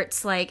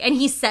starts, like, and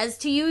he says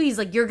to you, he's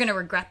like, you're gonna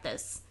regret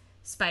this,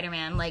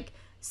 Spider-Man. Like,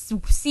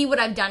 see what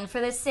I've done for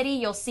this city,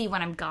 you'll see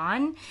when I'm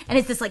gone. And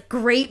it's this, like,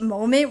 great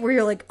moment where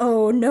you're like,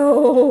 oh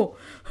no,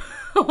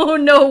 oh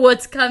no,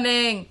 what's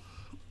coming?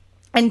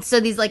 And so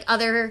these, like,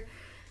 other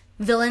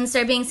villains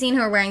start being seen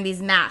who are wearing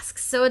these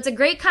masks. So it's a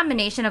great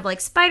combination of,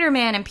 like,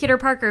 Spider-Man and Peter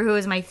Parker, who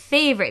is my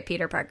favorite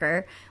Peter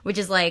Parker, which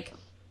is, like,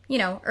 you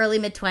know, early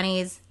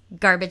mid-20s,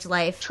 garbage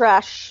life.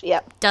 Trash,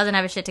 Doesn't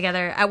have a shit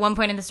together. At one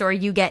point in the story,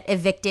 you get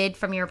evicted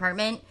from your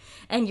apartment,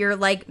 and your,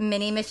 like,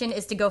 mini mission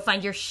is to go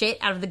find your shit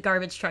out of the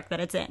garbage truck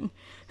that it's in.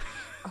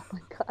 Oh my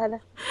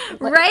god.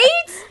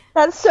 Right?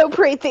 That's so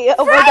preety.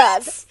 Oh my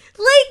god.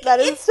 Like,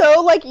 that is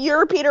so, like,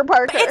 you're Peter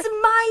Parker. It's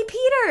my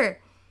Peter.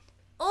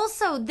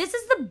 Also, this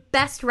is the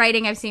best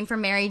writing I've seen for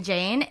Mary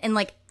Jane in,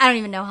 like, I don't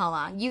even know how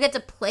long. You get to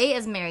play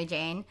as Mary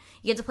Jane.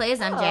 You get to play as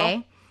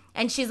MJ.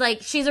 And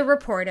she's a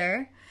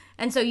reporter.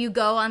 And so you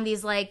go on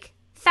these, like,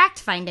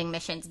 fact-finding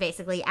missions,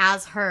 basically,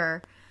 as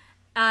her.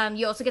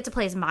 You also get to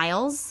play as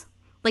Miles.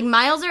 Like,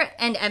 Miles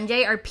and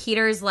MJ are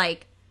Peter's,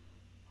 like,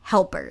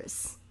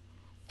 helpers.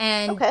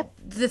 And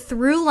the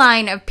through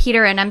line of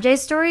Peter and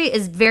MJ's story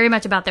is very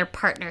much about their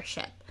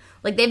partnership.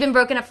 Like, they've been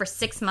broken up for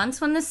 6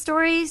 months when this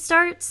story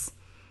starts.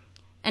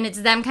 And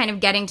it's them kind of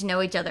getting to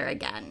know each other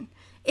again.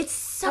 It's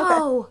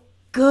so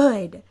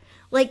good.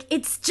 Like,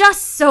 it's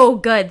just so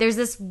good. There's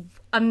this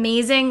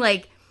amazing,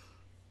 like,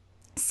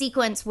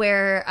 sequence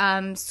where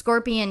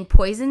Scorpion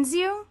poisons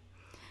you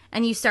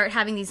and you start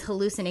having these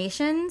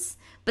hallucinations,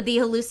 but the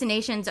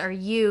hallucinations are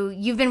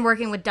you've been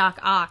working with Doc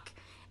Ock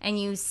and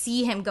you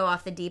see him go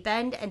off the deep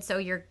end, and so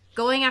you're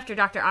going after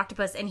Dr.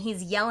 Octopus and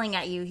he's yelling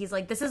at you. He's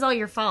like, this is all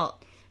your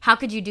fault. How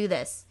could you do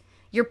this?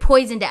 You're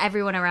poison to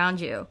everyone around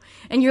you.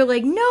 And you're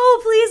like, no,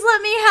 please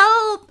let me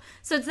help.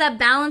 So it's that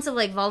balance of,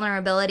 like,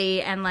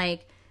 vulnerability and,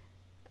 like,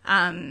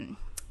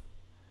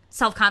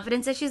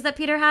 self-confidence issues that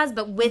Peter has,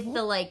 but with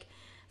the, like,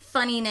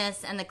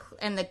 funniness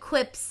and the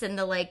quips and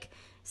the, like,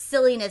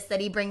 silliness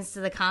that he brings to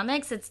the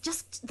comics. It's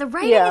just, the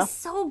writing is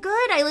so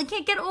good. I, like,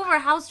 can't get over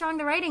how strong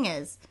the writing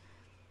is.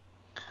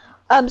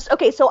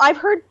 Okay, so I've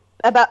heard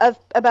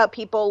about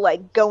people,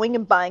 like, going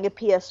and buying a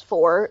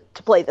PS4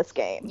 to play this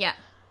game. Yeah.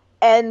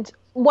 And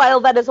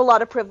while that is a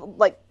lot of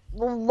like,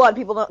 a lot of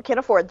people can't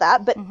afford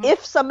that, but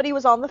if somebody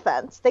was on the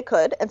fence, they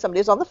could, and somebody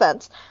was on the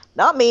fence.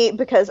 Not me,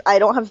 because I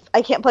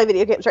can't play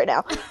video games right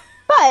now.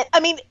 But, I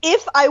mean,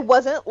 if I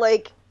wasn't,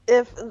 like,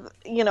 if,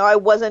 you know, I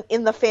wasn't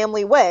in the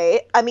family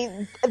way, I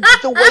mean,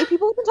 the way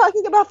people have been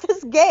talking about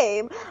this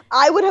game,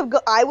 I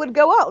would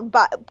go out and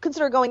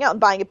consider going out and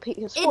buying a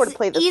PS4 to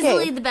play this game. It's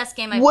easily the best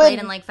game I've played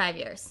in, like, 5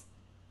 years.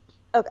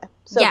 Okay,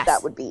 so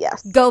that would be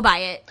yes. Go buy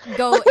it.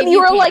 Go. Like when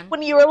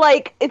you were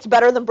like, it's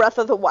better than Breath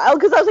of the Wild,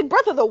 because I was like,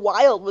 Breath of the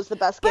Wild was the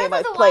best game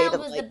I've played.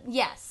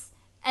 Yes,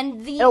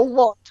 And in a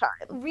long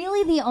time.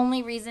 really the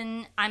only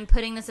reason I'm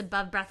putting this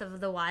above Breath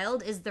of the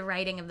Wild is the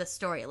writing of the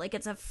story. Like,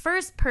 it's a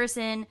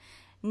first-person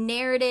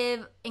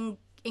narrative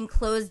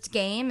enclosed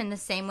game in the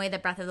same way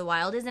that Breath of the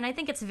Wild is, and I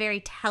think it's very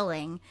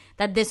telling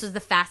that this was the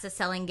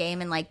fastest-selling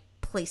game in, like,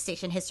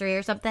 PlayStation history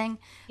or something.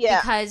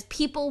 Yeah. Because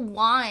people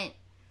want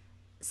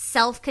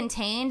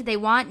self-contained, they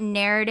want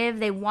narrative,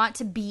 they want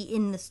to be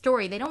in the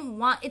story. They don't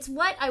want, it's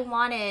what I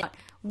wanted.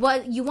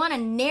 What you want, a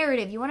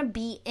narrative, you want to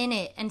be in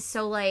it. And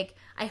so, like,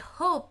 I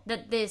hope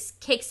that this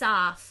kicks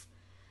off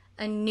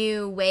a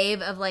new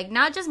wave of, like,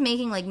 not just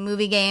making, like,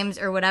 movie games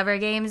or whatever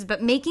games,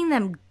 but making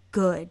them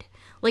good.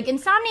 Like,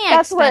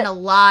 Insomniac spent a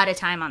lot of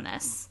time on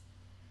this.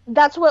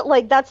 That's what,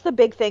 like, that's the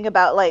big thing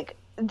about, like,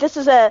 this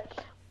is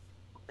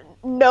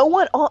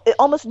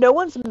almost no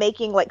one's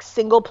making, like,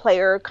 single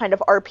player kind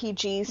of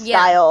RPG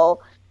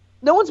style. Yeah.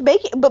 No one's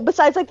making, but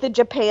besides, like, the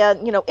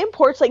Japan,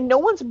 imports, like, no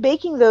one's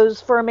making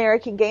those for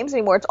American games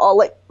anymore. It's all,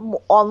 like,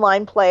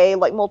 online play,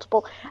 like,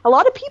 multiple. A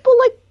lot of people,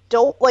 like,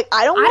 don't, like,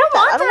 I don't want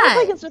that. I don't want to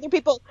play against other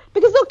people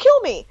because they'll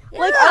kill me. Yeah,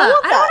 like, I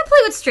don't want to play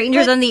with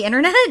strangers on the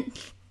internet.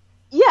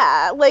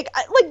 Yeah, like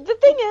the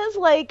thing is,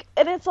 like,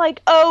 and it's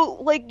like, oh,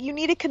 like, you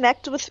need to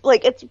connect with,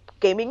 like, it's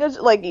gaming is,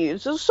 like,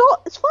 it's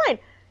fine.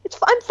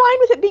 I'm fine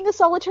with it being a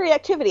solitary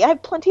activity. I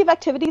have plenty of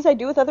activities I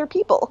do with other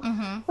people.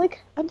 Mm-hmm.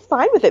 Like, I'm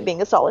fine with it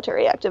being a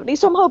solitary activity.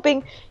 So I'm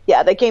hoping,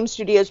 that game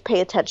studios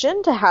pay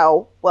attention to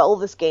how well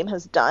this game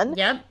has done.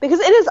 Yep. Because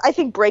it is, I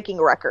think, breaking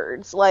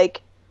records.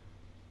 Like,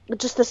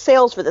 just the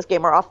sales for this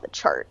game are off the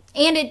chart.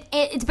 And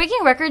it's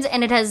breaking records,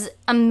 and it has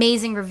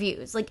amazing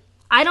reviews. Like,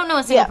 I don't know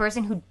a single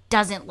person who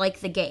doesn't like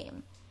the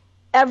game.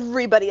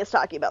 Everybody is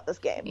talking about this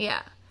game.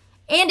 Yeah.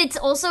 And it's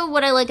also,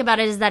 what I like about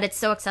it is that it's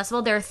so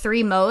accessible. There are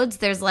 3 modes.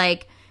 There's,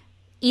 like,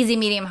 easy,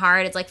 medium,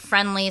 hard. It's, like,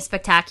 friendly,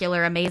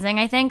 spectacular, amazing,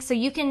 I think. So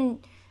you can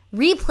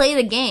replay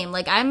the game.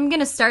 Like, I'm going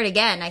to start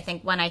again, I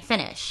think, when I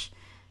finish.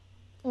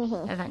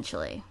 Mm-hmm.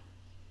 Eventually.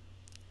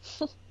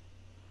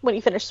 When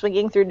you finish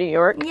swinging through New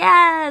York?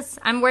 Yes!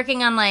 I'm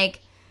working on, like,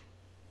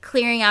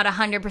 clearing out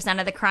 100%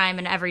 of the crime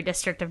in every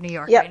district of New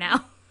York right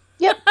now.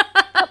 Yep.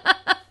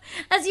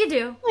 As you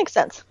do. Makes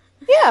sense.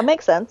 Yeah,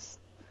 makes sense.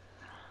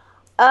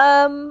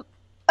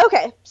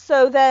 Okay,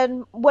 so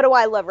then what do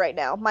I love right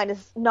now? Mine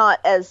is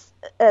not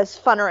as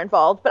fun or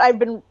involved, but I've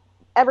been,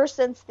 ever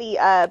since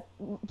the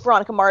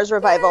Veronica Mars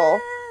revival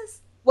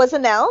was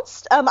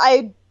announced,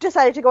 I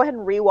decided to go ahead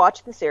and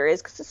rewatch the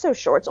series because it's so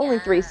short. It's only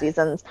 3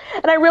 seasons.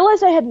 And I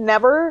realized I had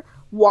never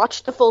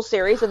watched the full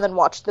series and then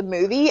watched the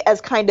movie as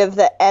kind of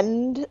the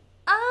end.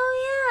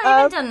 Oh, yeah, I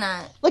haven't done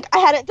that. Like, I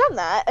hadn't done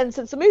that, and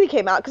since the movie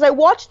came out, because I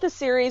watched the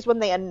series when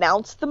they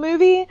announced the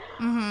movie,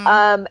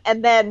 and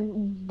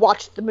then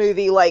watched the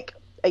movie, like,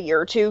 a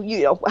year or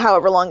 2,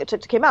 however long it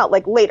took to come out,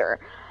 like, later.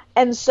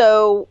 And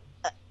so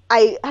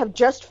I have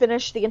just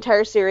finished the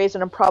entire series,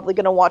 and I'm probably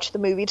going to watch the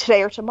movie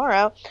today or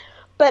tomorrow.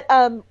 But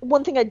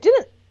one thing I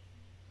didn't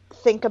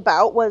think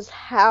about was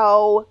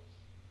how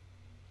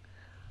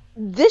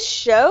this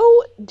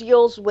show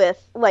deals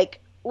with,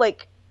 like,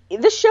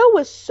 this show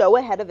was so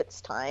ahead of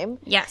its time.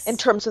 Yes. In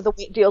terms of the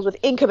way it deals with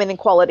income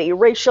inequality,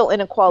 racial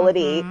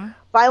inequality,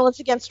 violence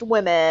against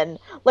women.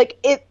 Like,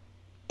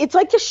 it's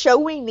like the show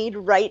we need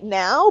right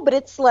now, but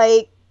it's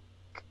like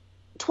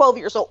 12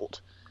 years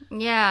old.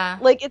 Yeah.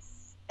 Like,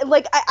 it's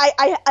like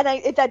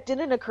that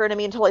didn't occur to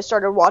me until I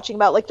started watching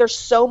about, like, there's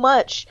so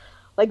much,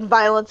 like,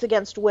 violence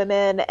against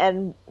women,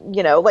 and,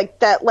 like,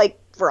 that, like,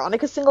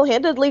 Veronica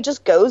single-handedly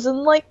just goes and,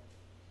 like,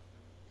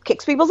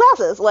 kicks people's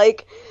asses,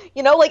 like,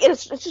 like,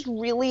 it's just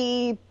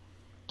really,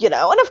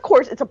 and of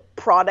course it's a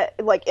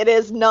product, like, it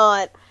is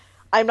not,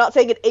 I'm not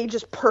saying it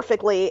ages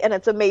perfectly and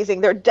it's amazing.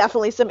 There are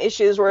definitely some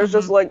issues where it's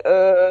just like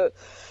the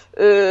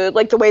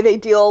way they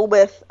deal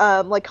with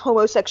like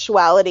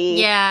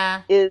homosexuality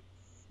is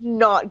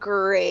not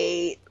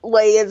great.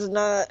 Like,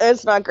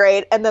 it's not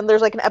great. And then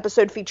there's, like, an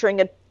episode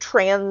featuring a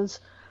trans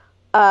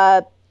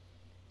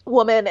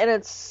woman, and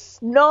it's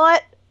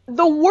not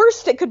the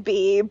worst it could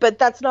be, but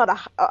that's not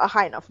a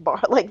high enough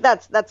bar. Like,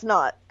 that's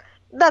not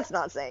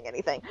saying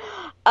anything.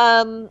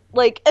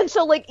 Like, and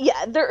so, like,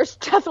 yeah, there's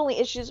definitely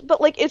issues,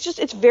 but, like,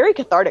 it's very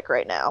cathartic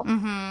right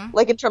now.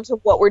 Like, in terms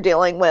of what we're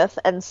dealing with.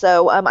 And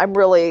so, I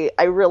really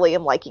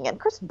am liking it.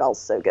 Kristen Bell's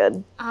so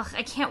good. Ugh,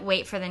 I can't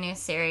wait for the new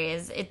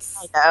series. I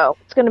know.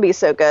 It's going to be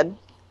so good.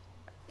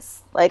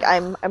 Like,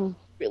 I'm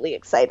really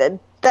excited.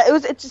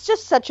 It's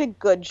just such a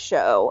good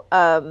show.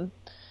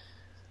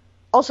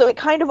 Also, it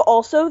kind of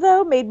also,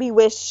 though, made me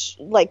wish,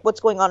 like, what's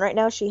going on right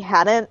now, she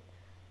hadn't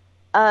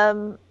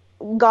gone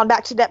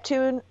back to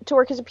Neptune to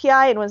work as a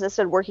PI and was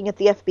instead working at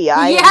the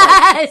FBI.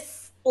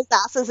 Yes! And, like,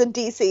 asses in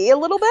DC a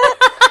little bit.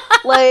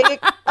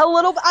 Like, a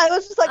little bit. I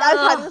was just, like, I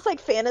was having this, like,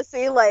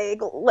 fantasy,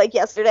 like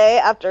yesterday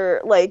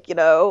after, like,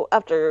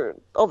 after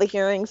all the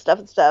hearing stuff,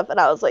 and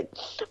I was like,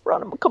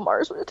 Veronica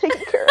Mars would have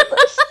taken care of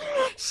this.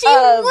 She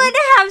would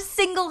have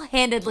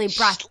single-handedly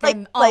brought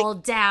them all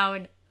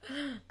down.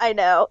 I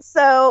know.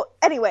 So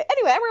anyway,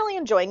 I'm really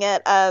enjoying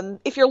it.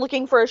 If you're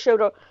looking for a show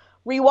to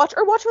rewatch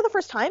or watch for the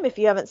first time if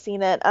you haven't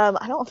seen it,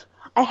 I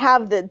I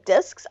have the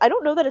discs. I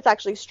don't know that it's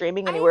actually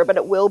streaming anywhere, but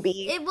it will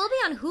be. It will be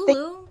on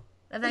Hulu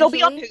eventually. It'll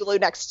be on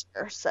Hulu next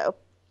year, so.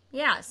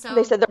 Yeah, so.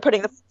 They said they're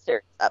putting the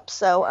series up,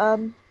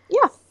 so,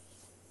 yeah.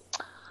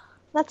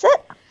 That's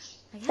it.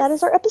 That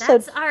is our episode.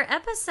 That's our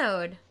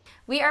episode.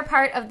 We are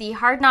part of the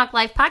Hard Knock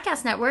Life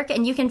Podcast Network,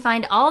 and you can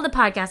find all the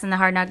podcasts in the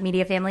Hard Knock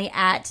Media family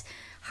at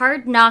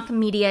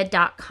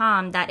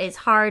hardknockmedia.com. That is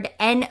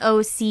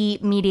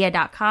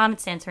hardnocmedia.com. It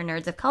stands for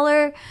Nerds of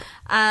Color.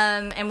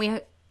 And we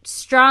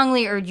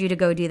strongly urge you to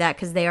go do that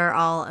because they are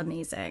all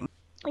amazing.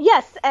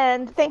 Yes,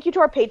 and thank you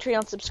to our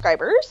Patreon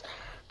subscribers.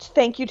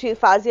 Thank you to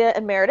Fazia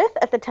and Meredith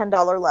at the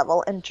 $10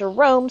 level, and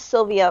Jerome,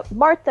 Sylvia,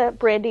 Martha,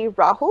 Brandy,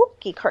 Rahul,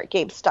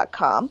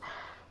 GeekHeartGames.com,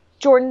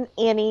 Jordan,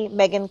 Annie,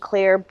 Megan,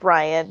 Claire,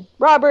 Brian,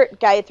 Robert,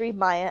 Gayatri,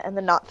 Maya, and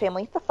the Knott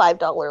family at the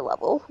 $5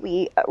 level.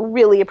 We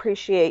really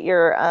appreciate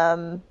your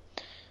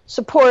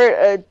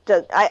support.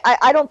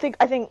 I think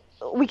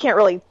we can't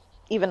really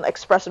even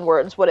express in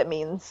words what it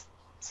means.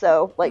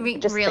 So,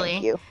 just really.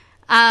 thank you.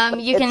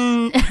 You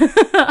can,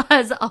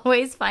 as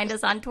always, find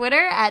us on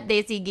Twitter at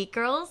They See Geek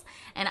Girls,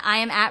 and I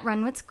am at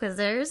Runwitz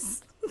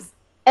Quizzers.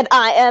 And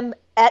I am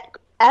at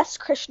S.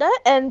 Krishna,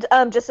 and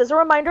just as a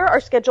reminder, our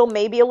schedule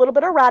may be a little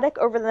bit erratic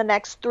over the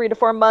next 3 to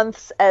 4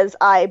 months as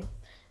I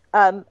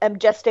am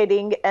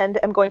gestating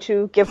and am going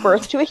to give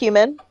birth to a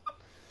human.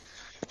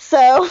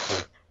 So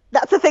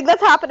that's the thing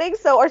that's happening.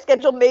 So our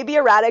schedule may be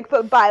erratic,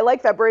 but by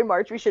February,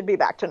 March, we should be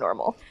back to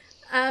normal.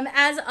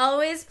 As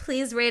always,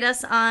 please rate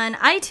us on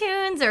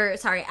iTunes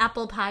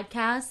Apple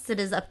Podcasts. It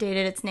has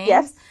updated its name.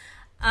 Yes.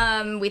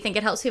 We think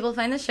it helps people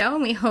find the show,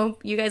 and we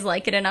hope you guys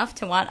like it enough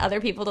to want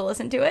other people to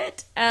listen to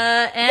it.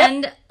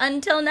 And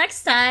until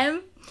next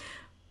time,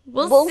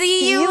 we'll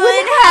see you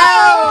in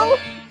hell.